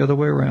 not the other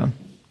way around.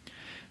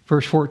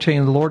 Verse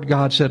 14, the Lord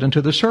God said unto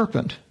the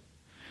serpent,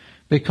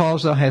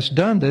 Because thou hast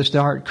done this,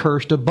 thou art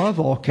cursed above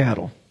all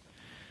cattle.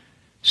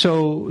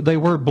 So they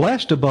were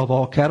blessed above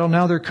all cattle.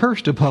 Now they're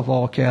cursed above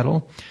all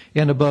cattle,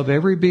 and above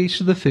every beast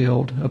of the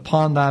field.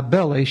 Upon thy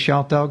belly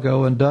shalt thou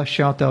go, and dust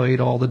shalt thou eat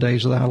all the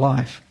days of thy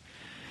life.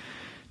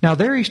 Now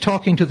there he's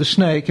talking to the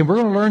snake, and we're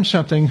going to learn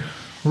something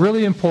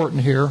really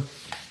important here.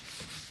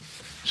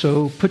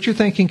 So put your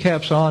thinking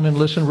caps on and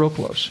listen real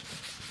close.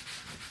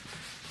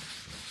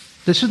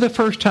 This is the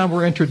first time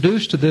we're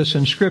introduced to this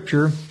in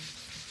Scripture.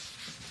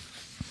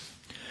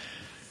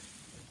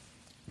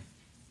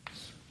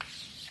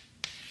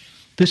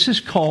 This is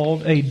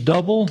called a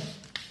double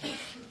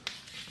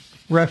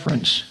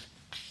reference.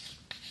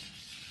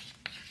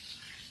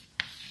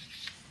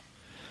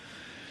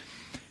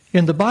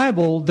 In the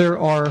Bible, there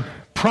are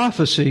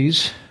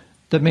prophecies,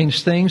 that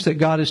means things that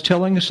God is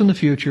telling us in the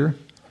future,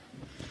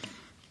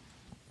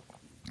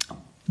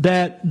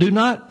 that do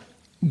not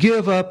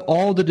give up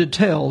all the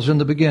details in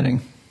the beginning.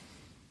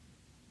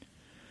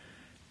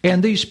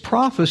 And these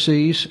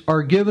prophecies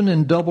are given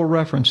in double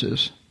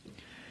references.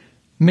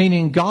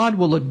 Meaning God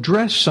will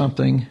address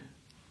something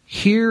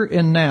here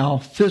and now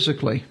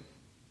physically.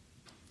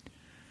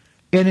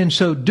 And in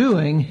so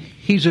doing,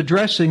 He's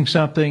addressing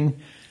something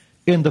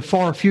in the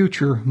far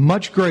future,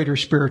 much greater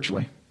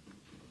spiritually.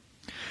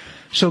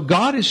 So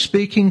God is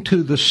speaking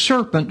to the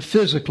serpent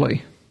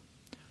physically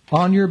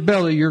On your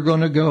belly you're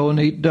going to go and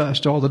eat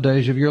dust all the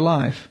days of your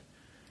life.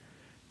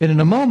 And in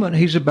a moment,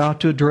 he's about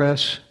to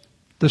address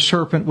the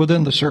serpent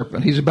within the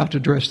serpent. He's about to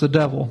address the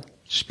devil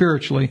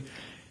spiritually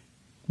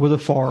with a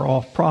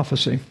far-off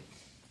prophecy.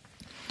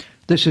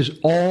 This is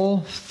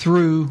all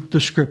through the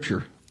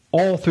Scripture,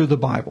 all through the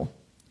Bible.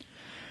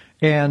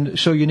 And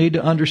so you need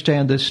to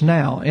understand this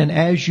now. And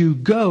as you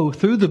go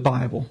through the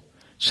Bible,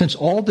 since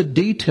all the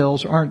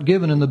details aren't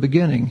given in the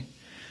beginning,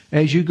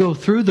 as you go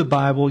through the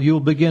Bible, you'll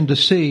begin to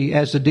see,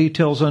 as the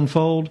details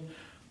unfold,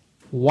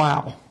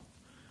 wow,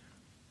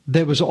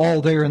 that was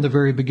all there in the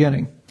very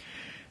beginning.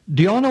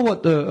 Do y'all know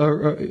what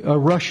a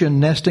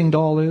Russian nesting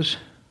doll is?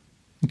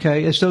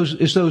 Okay, it's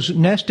those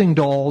nesting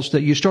dolls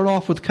that you start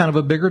off with kind of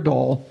a bigger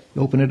doll,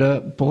 open it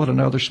up, pull out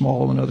another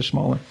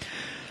smaller.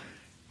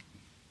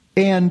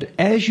 And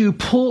as you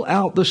pull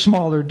out the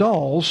smaller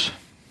dolls,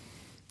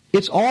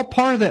 it's all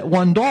part of that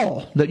one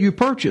doll that you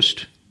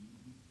purchased.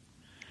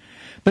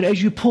 But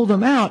as you pull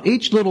them out,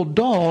 each little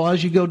doll,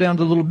 as you go down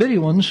to the little bitty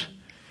ones,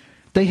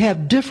 they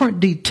have different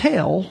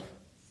detail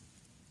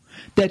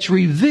that's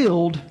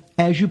revealed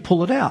as you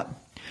pull it out.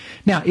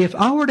 Now, if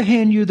I were to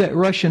hand you that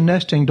Russian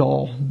nesting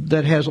doll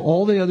that has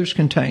all the others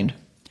contained,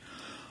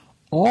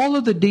 all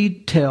of the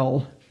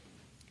detail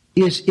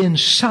is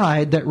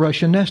inside that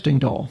Russian nesting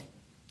doll,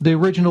 the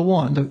original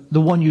one,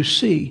 the one you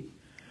see.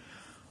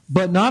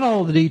 But not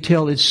all of the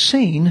detail is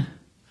seen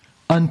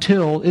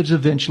until it's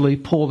eventually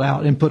pulled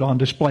out and put on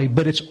display,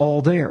 but it's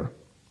all there.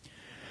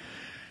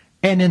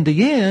 And in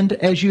the end,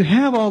 as you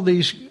have all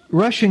these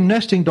Russian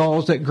nesting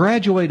dolls that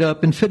graduate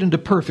up and fit into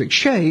perfect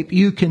shape,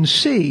 you can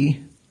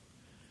see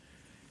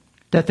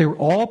that they're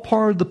all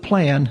part of the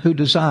plan the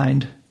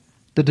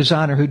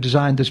designer who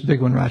designed this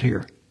big one right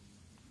here.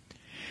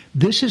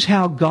 This is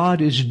how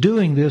God is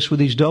doing this with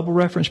these double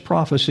reference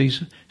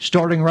prophecies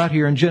starting right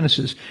here in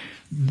Genesis.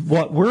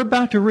 What we're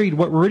about to read,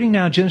 what we're reading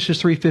now in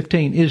Genesis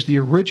 3:15, is the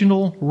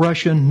original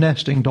Russian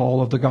nesting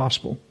doll of the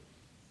gospel.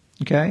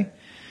 Okay?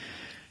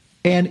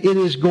 And it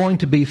is going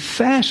to be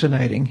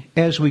fascinating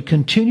as we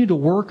continue to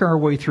work our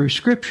way through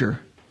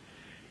Scripture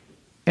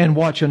and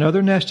watch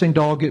another nesting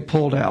doll get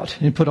pulled out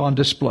and put on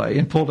display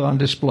and pulled on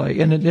display.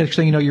 And the next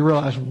thing you know, you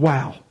realize,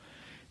 wow,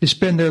 it's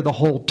been there the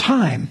whole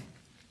time.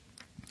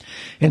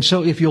 And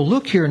so if you'll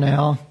look here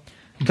now,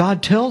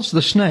 God tells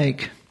the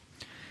snake,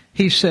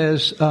 he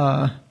says,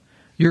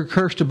 you're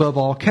cursed above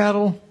all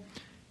cattle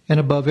and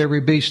above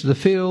every beast of the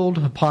field.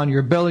 Upon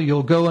your belly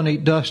you'll go and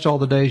eat dust all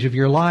the days of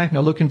your life.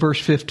 Now look in verse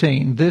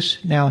 15.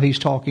 This, now he's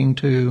talking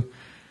to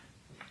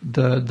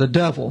the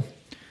devil,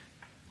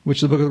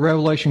 which the book of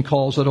Revelation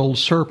calls that old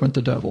serpent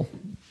the devil.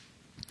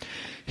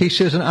 He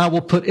says, and I will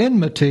put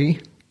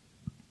enmity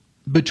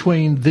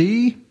between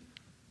thee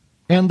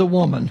and the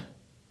woman,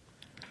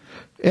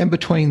 and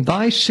between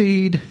thy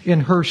seed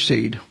and her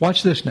seed.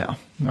 Watch this now,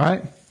 all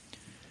right?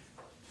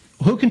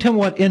 Who can tell me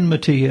what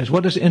enmity is?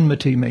 What does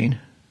enmity mean?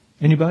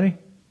 Anybody?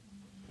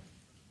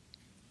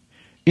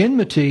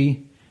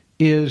 Enmity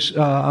is,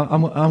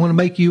 I'm going to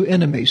make you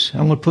enemies.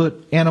 I'm going to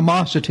put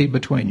animosity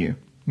between you,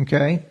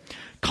 okay?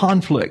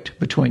 Conflict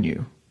between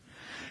you.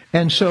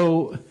 And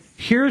so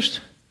here's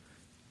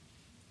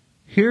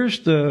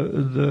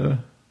the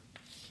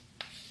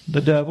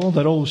devil,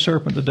 that old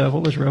serpent, the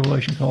devil, as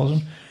Revelation calls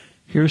him.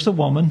 Here's the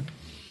woman.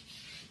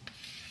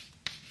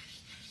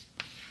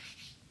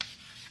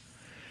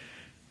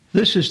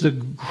 This is the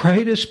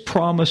greatest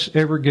promise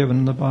ever given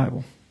in the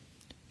Bible.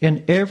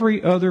 And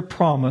every other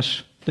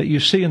promise that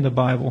you see in the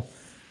Bible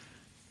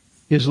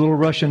is a little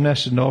Russian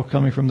nesting doll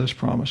coming from this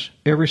promise.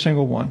 Every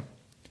single one.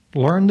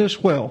 Learn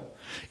this well.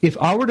 If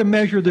I were to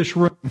measure this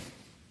room,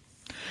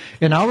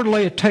 and I were to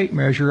lay a tape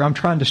measure, I'm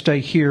trying to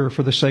stay here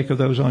for the sake of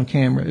those on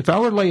camera. If I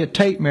were to lay a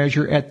tape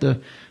measure at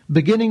the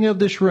beginning of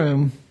this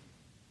room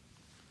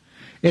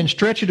and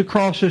stretch it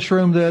across this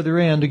room to the other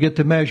end to get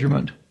the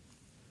measurement,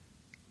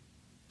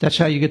 that's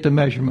how you get the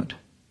measurement.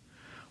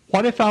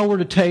 What if I were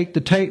to take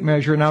the tape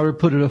measure and I were to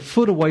put it a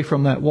foot away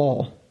from that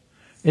wall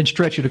and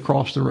stretch it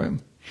across the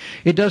room?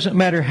 It doesn't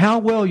matter how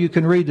well you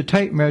can read the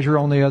tape measure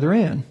on the other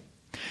end.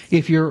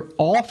 If you're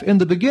off in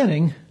the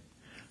beginning,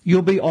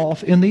 you'll be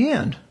off in the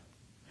end.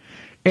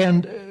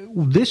 And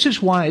this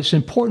is why it's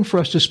important for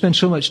us to spend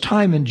so much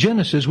time in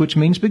Genesis, which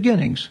means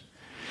beginnings.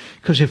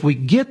 Because if we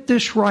get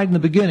this right in the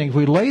beginning, if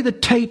we lay the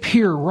tape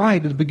here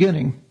right at the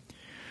beginning,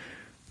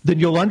 then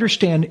you'll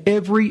understand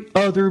every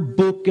other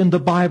book in the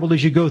Bible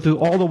as you go through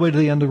all the way to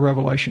the end of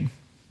Revelation.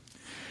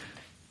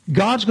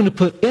 God's going to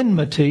put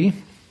enmity.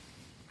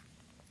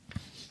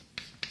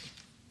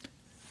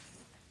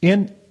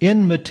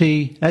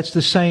 Enmity, that's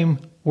the same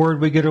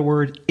word we get our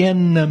word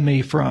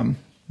enemy from.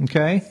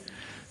 Okay?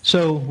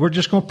 So we're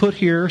just going to put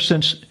here,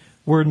 since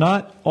we're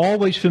not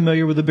always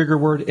familiar with the bigger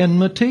word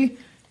enmity,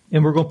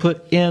 and we're going to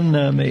put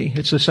enemy.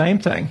 It's the same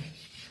thing.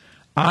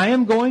 I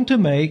am going to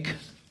make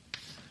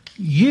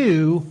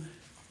you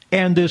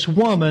and this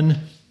woman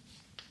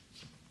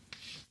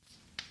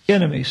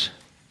enemies.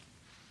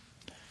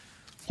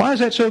 Why is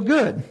that so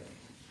good?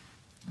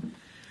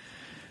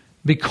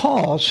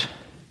 Because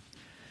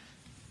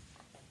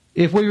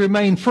if we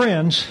remain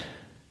friends,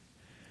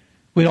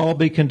 we'd all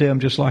be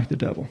condemned just like the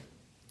devil.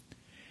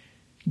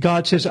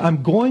 God says,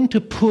 I'm going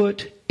to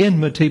put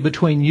enmity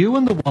between you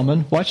and the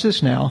woman, watch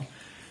this now,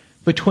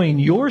 between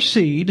your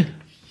seed,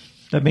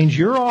 that means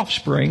your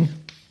offspring,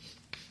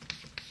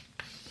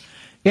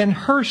 and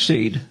her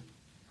seed,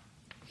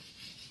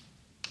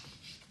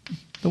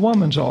 the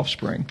woman's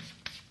offspring.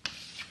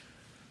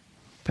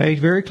 Pay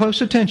very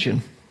close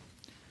attention.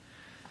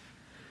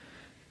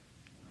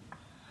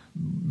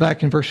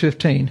 Back in verse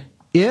 15.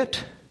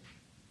 It,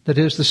 that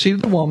is the seed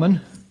of the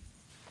woman,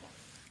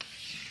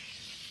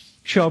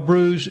 shall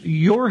bruise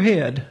your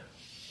head.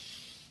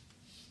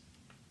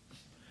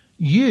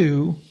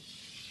 You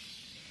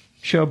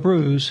shall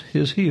bruise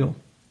his heel.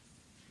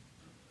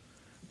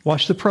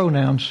 Watch the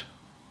pronouns.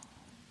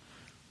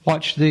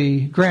 Watch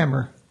the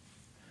grammar.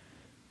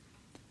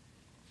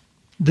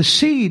 The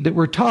seed that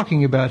we're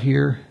talking about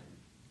here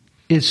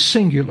is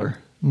singular,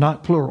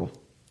 not plural.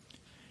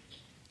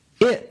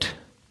 It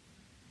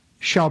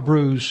shall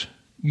bruise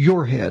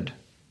your head.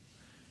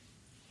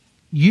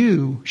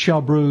 You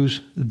shall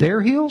bruise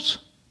their heels.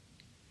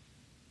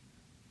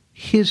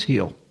 His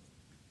heel.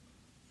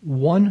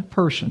 One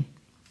person.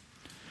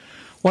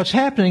 What's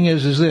happening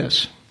is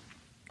this.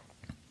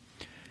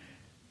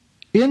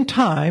 In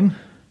time,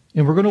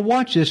 and we're going to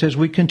watch this as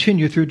we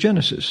continue through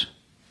Genesis.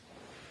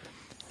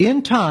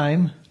 In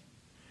time,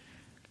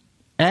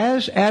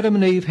 as Adam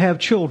and Eve have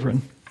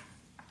children,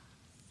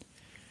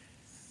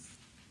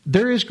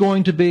 there is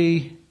going to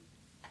be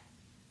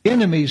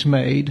enemies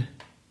made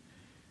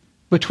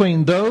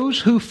between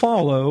those who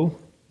follow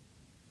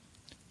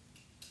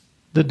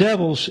the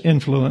devil's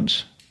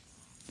influence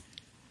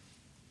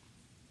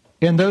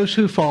and those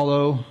who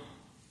follow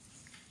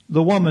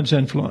the woman's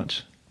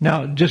influence.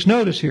 Now, just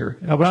notice here,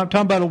 when I'm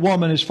talking about a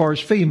woman as far as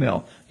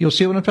female, you'll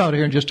see what I'm talking about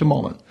here in just a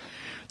moment.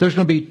 There's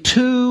going to be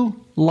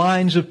two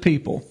lines of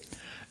people.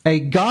 A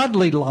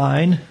godly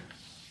line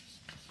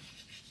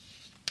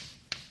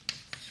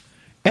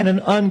and an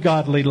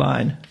ungodly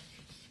line.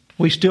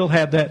 We still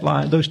have that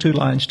line, those two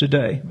lines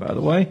today, by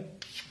the way.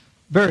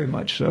 Very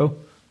much so.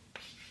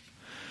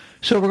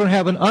 So we're going to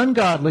have an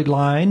ungodly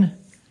line,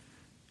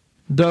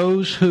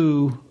 those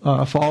who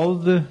follow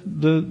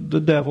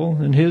the devil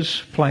and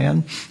his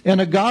plan,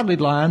 and a godly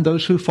line,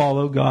 those who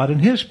follow God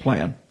and his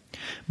plan.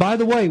 By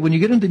the way, when you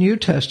get into the New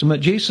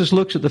Testament, Jesus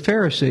looks at the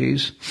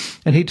Pharisees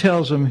and he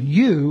tells them,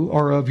 you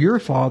are of your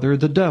father,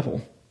 the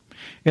devil,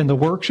 and the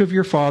works of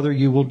your father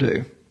you will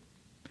do.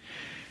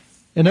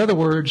 In other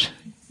words,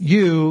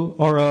 you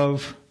are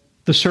of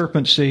the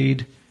serpent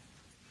seed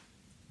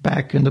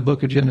back in the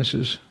book of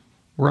Genesis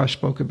where I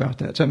spoke about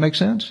that. Does that make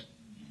sense?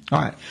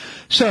 All right.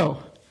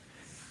 So,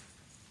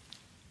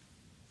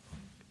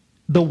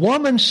 the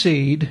woman's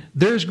seed,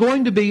 there's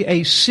going to be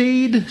a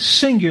seed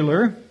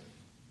singular,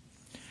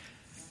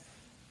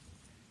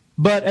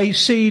 but a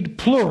seed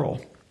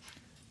plural.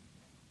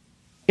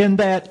 In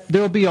that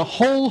there will be a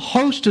whole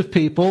host of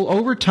people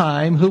over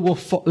time who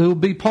will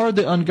be part of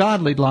the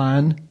ungodly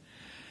line.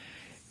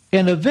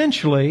 And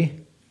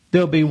eventually,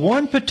 there'll be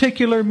one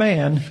particular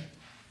man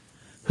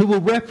who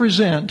will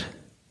represent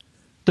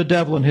the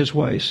devil and his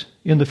ways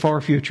in the far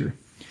future.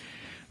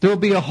 There will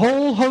be a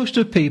whole host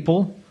of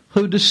people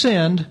who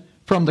descend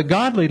from the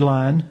godly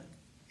line,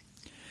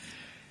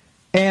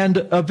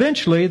 and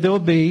eventually there will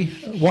be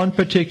one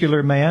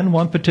particular man,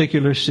 one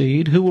particular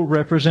seed, who will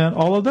represent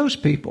all of those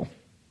people.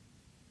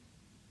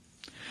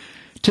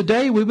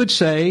 Today we would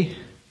say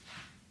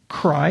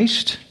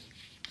Christ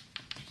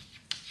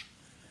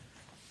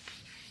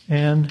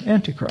and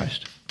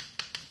Antichrist.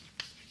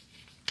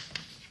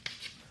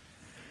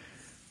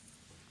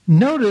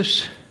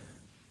 Notice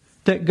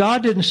that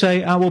God didn't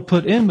say, I will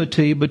put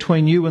enmity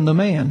between you and the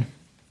man,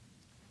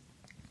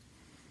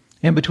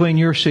 and between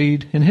your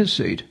seed and his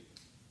seed.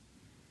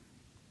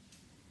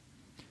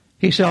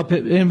 He said, I'll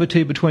put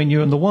enmity between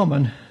you and the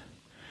woman,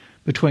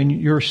 between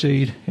your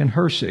seed and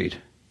her seed.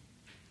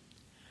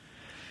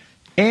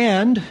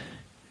 And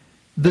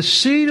the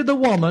seed of the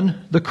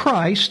woman, the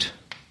Christ,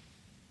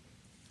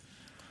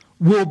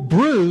 will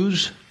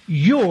bruise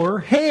your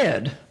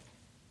head.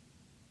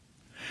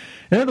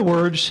 In other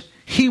words,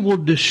 he will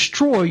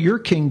destroy your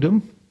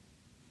kingdom,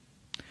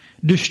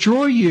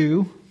 destroy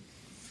you,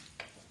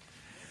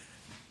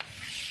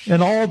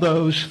 and all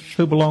those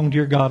who belong to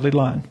your godly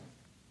line.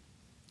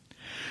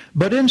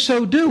 But in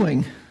so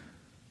doing,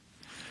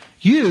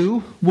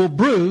 you will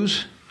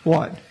bruise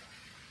what?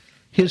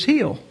 His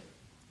heel.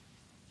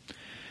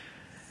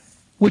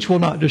 Which will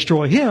not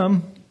destroy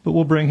him, but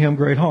will bring him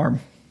great harm.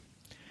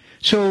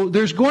 So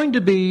there's going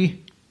to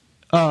be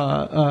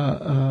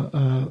a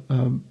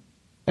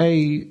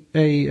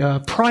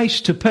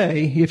price to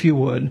pay, if you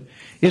would.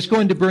 It's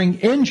going to bring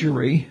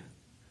injury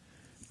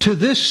to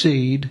this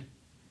seed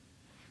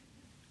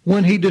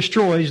when he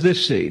destroys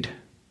this seed.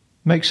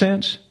 Make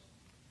sense?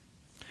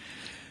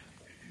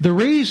 The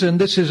reason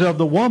this is of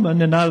the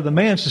woman and not of the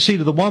man, it's the seed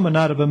of the woman,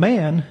 not of a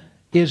man,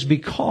 is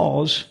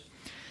because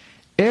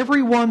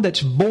everyone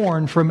that's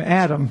born from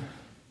Adam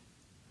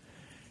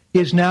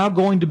is now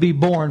going to be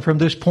born from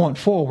this point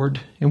forward,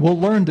 and we'll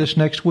learn this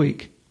next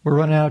week, We're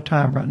running out of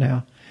time right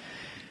now.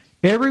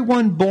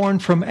 Everyone born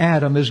from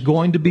Adam is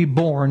going to be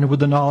born with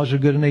the knowledge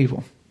of good and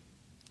evil.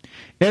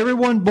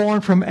 Everyone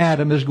born from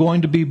Adam is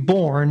going to be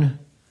born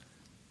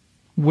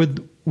with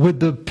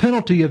the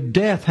penalty of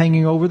death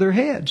hanging over their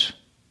heads,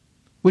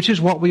 which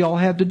is what we all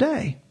have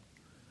today.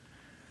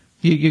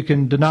 You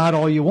can deny it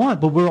all you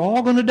want, but we're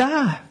all going to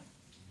die.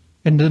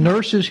 And the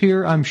nurses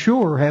here, I'm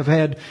sure, have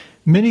had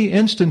many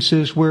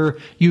instances where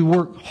you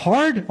work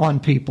hard on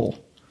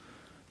people.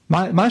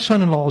 My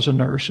son-in-law is a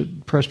nurse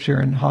at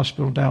Presbyterian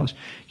Hospital, Dallas.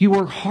 You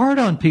work hard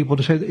on people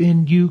to say,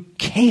 and you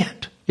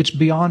can't. It's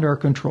beyond our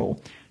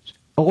control.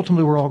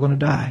 Ultimately, we're all going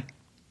to die.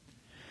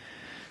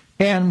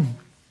 And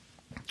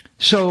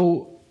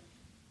so,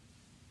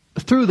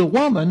 through the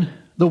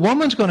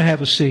woman's going to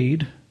have a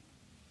seed,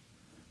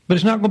 but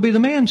it's not going to be the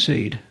man's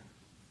seed.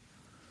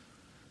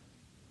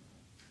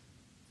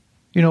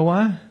 You know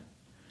why?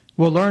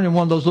 We'll learn in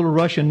one of those little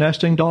Russian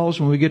nesting dolls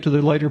when we get to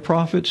the later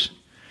prophets.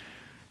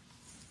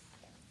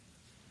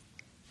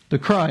 The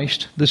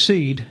Christ, the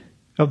seed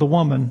of the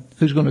woman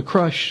who's going to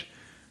crush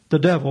the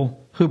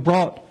devil, who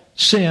brought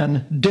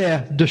sin,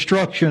 death,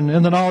 destruction,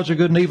 and the knowledge of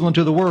good and evil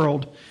into the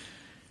world,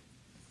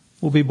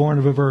 will be born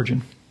of a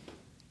virgin.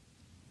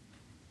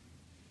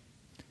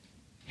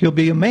 He'll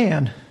be a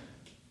man,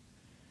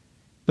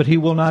 but he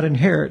will not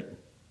inherit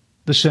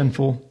the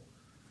sinful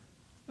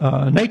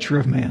nature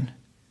of man.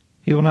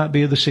 He will not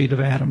be of the seed of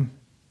Adam,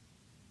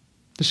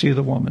 the seed of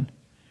the woman.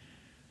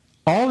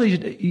 All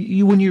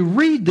these, when you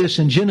read this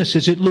in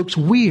Genesis, it looks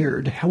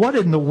weird. What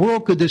in the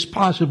world could this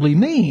possibly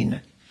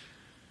mean?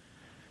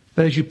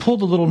 But as you pull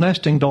the little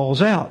nesting dolls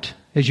out,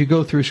 as you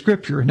go through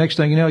Scripture, next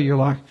thing you know, you're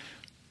like,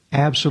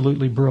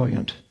 absolutely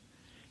brilliant.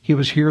 He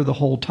was here the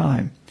whole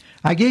time.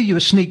 I gave you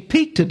a sneak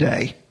peek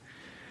today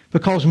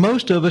because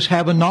most of us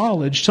have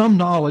some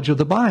knowledge of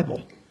the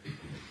Bible.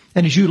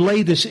 And as you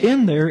lay this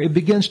in there, it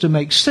begins to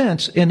make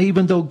sense. And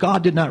even though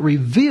God did not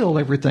reveal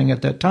everything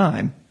at that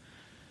time,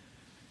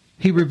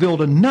 He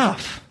revealed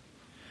enough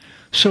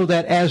so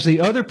that as the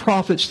other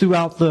prophets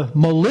throughout the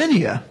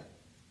millennia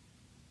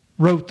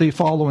wrote the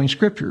following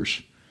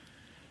scriptures,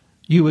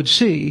 you would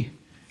see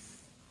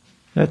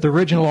that the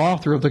original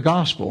author of the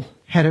gospel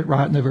had it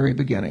right in the very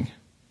beginning.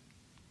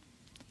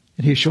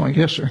 And he's showing,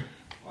 yes, sir.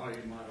 Well,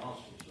 you might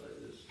also say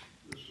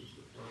this is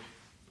the first,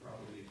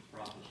 probably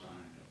prophesying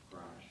of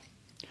Christ.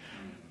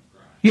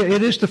 Yeah,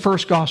 it is the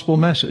first gospel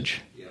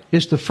message. Yeah.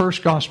 It's the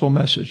first gospel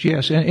message,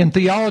 yes. And in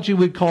theology,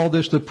 we'd call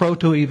this the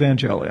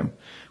proto-evangelium,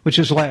 which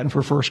is Latin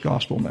for first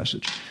gospel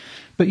message.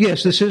 But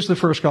yes, this is the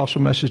first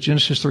gospel message,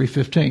 Genesis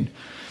 3:15.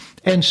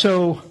 And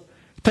so,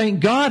 thank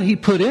God He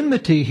put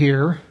enmity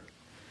here.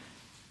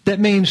 That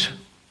means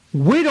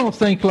we don't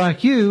think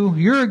like you.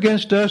 You're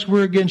against us,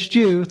 we're against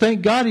you.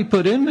 Thank God He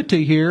put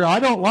enmity here. I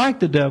don't like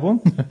the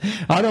devil.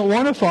 I don't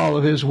want to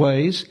follow his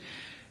ways.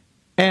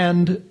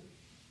 And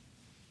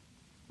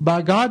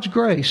by God's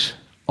grace,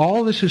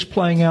 all this is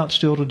playing out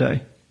still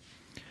today.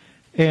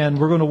 And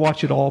we're going to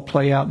watch it all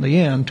play out in the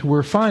end to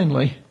where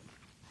finally,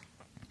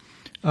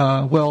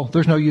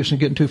 there's no use in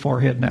getting too far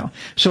ahead now.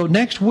 So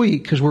next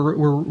week, because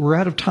we're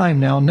out of time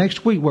now,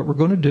 next week what we're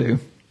going to do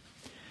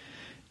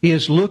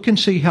is look and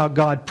see how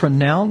God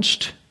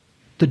pronounced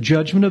the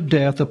judgment of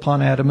death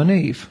upon Adam and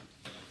Eve.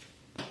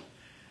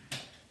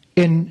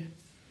 And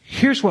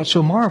here's what's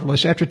so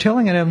marvelous. After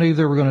telling Adam and Eve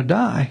they were going to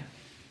die,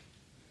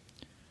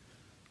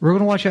 we're going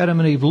to watch Adam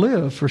and Eve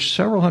live for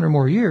several hundred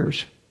more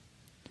years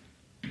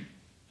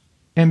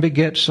and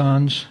beget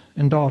sons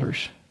and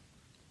daughters.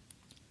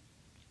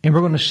 And we're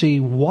going to see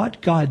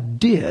what God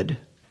did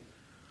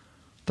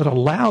that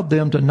allowed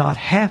them to not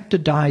have to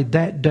die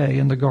that day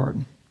in the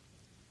garden,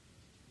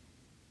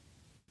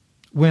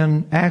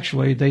 when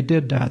actually they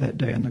did die that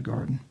day in the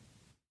garden.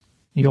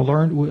 You'll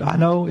learn, I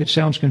know it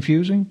sounds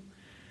confusing.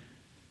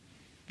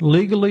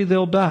 Legally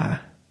they'll die.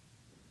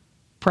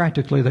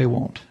 Practically they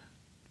won't.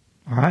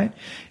 All right?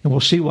 And we'll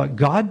see what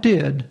God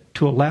did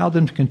to allow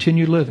them to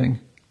continue living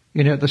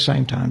and at the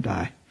same time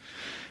die.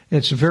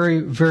 It's very,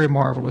 very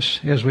marvelous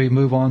as we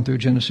move on through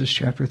Genesis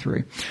chapter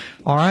 3.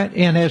 All right?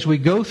 And as we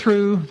go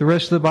through the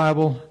rest of the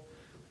Bible,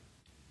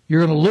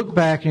 you're going to look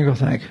back and you're going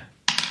to think,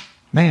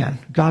 man,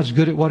 God's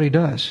good at what He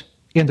does.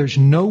 And there's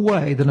no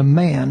way that a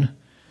man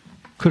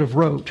could have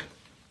wrote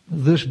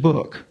this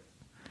book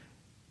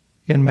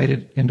and made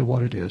it into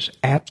what it is.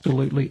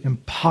 Absolutely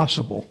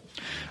impossible.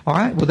 All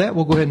right, with that,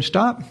 we'll go ahead and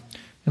stop.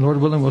 And Lord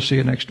willing, we'll see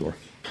you next door.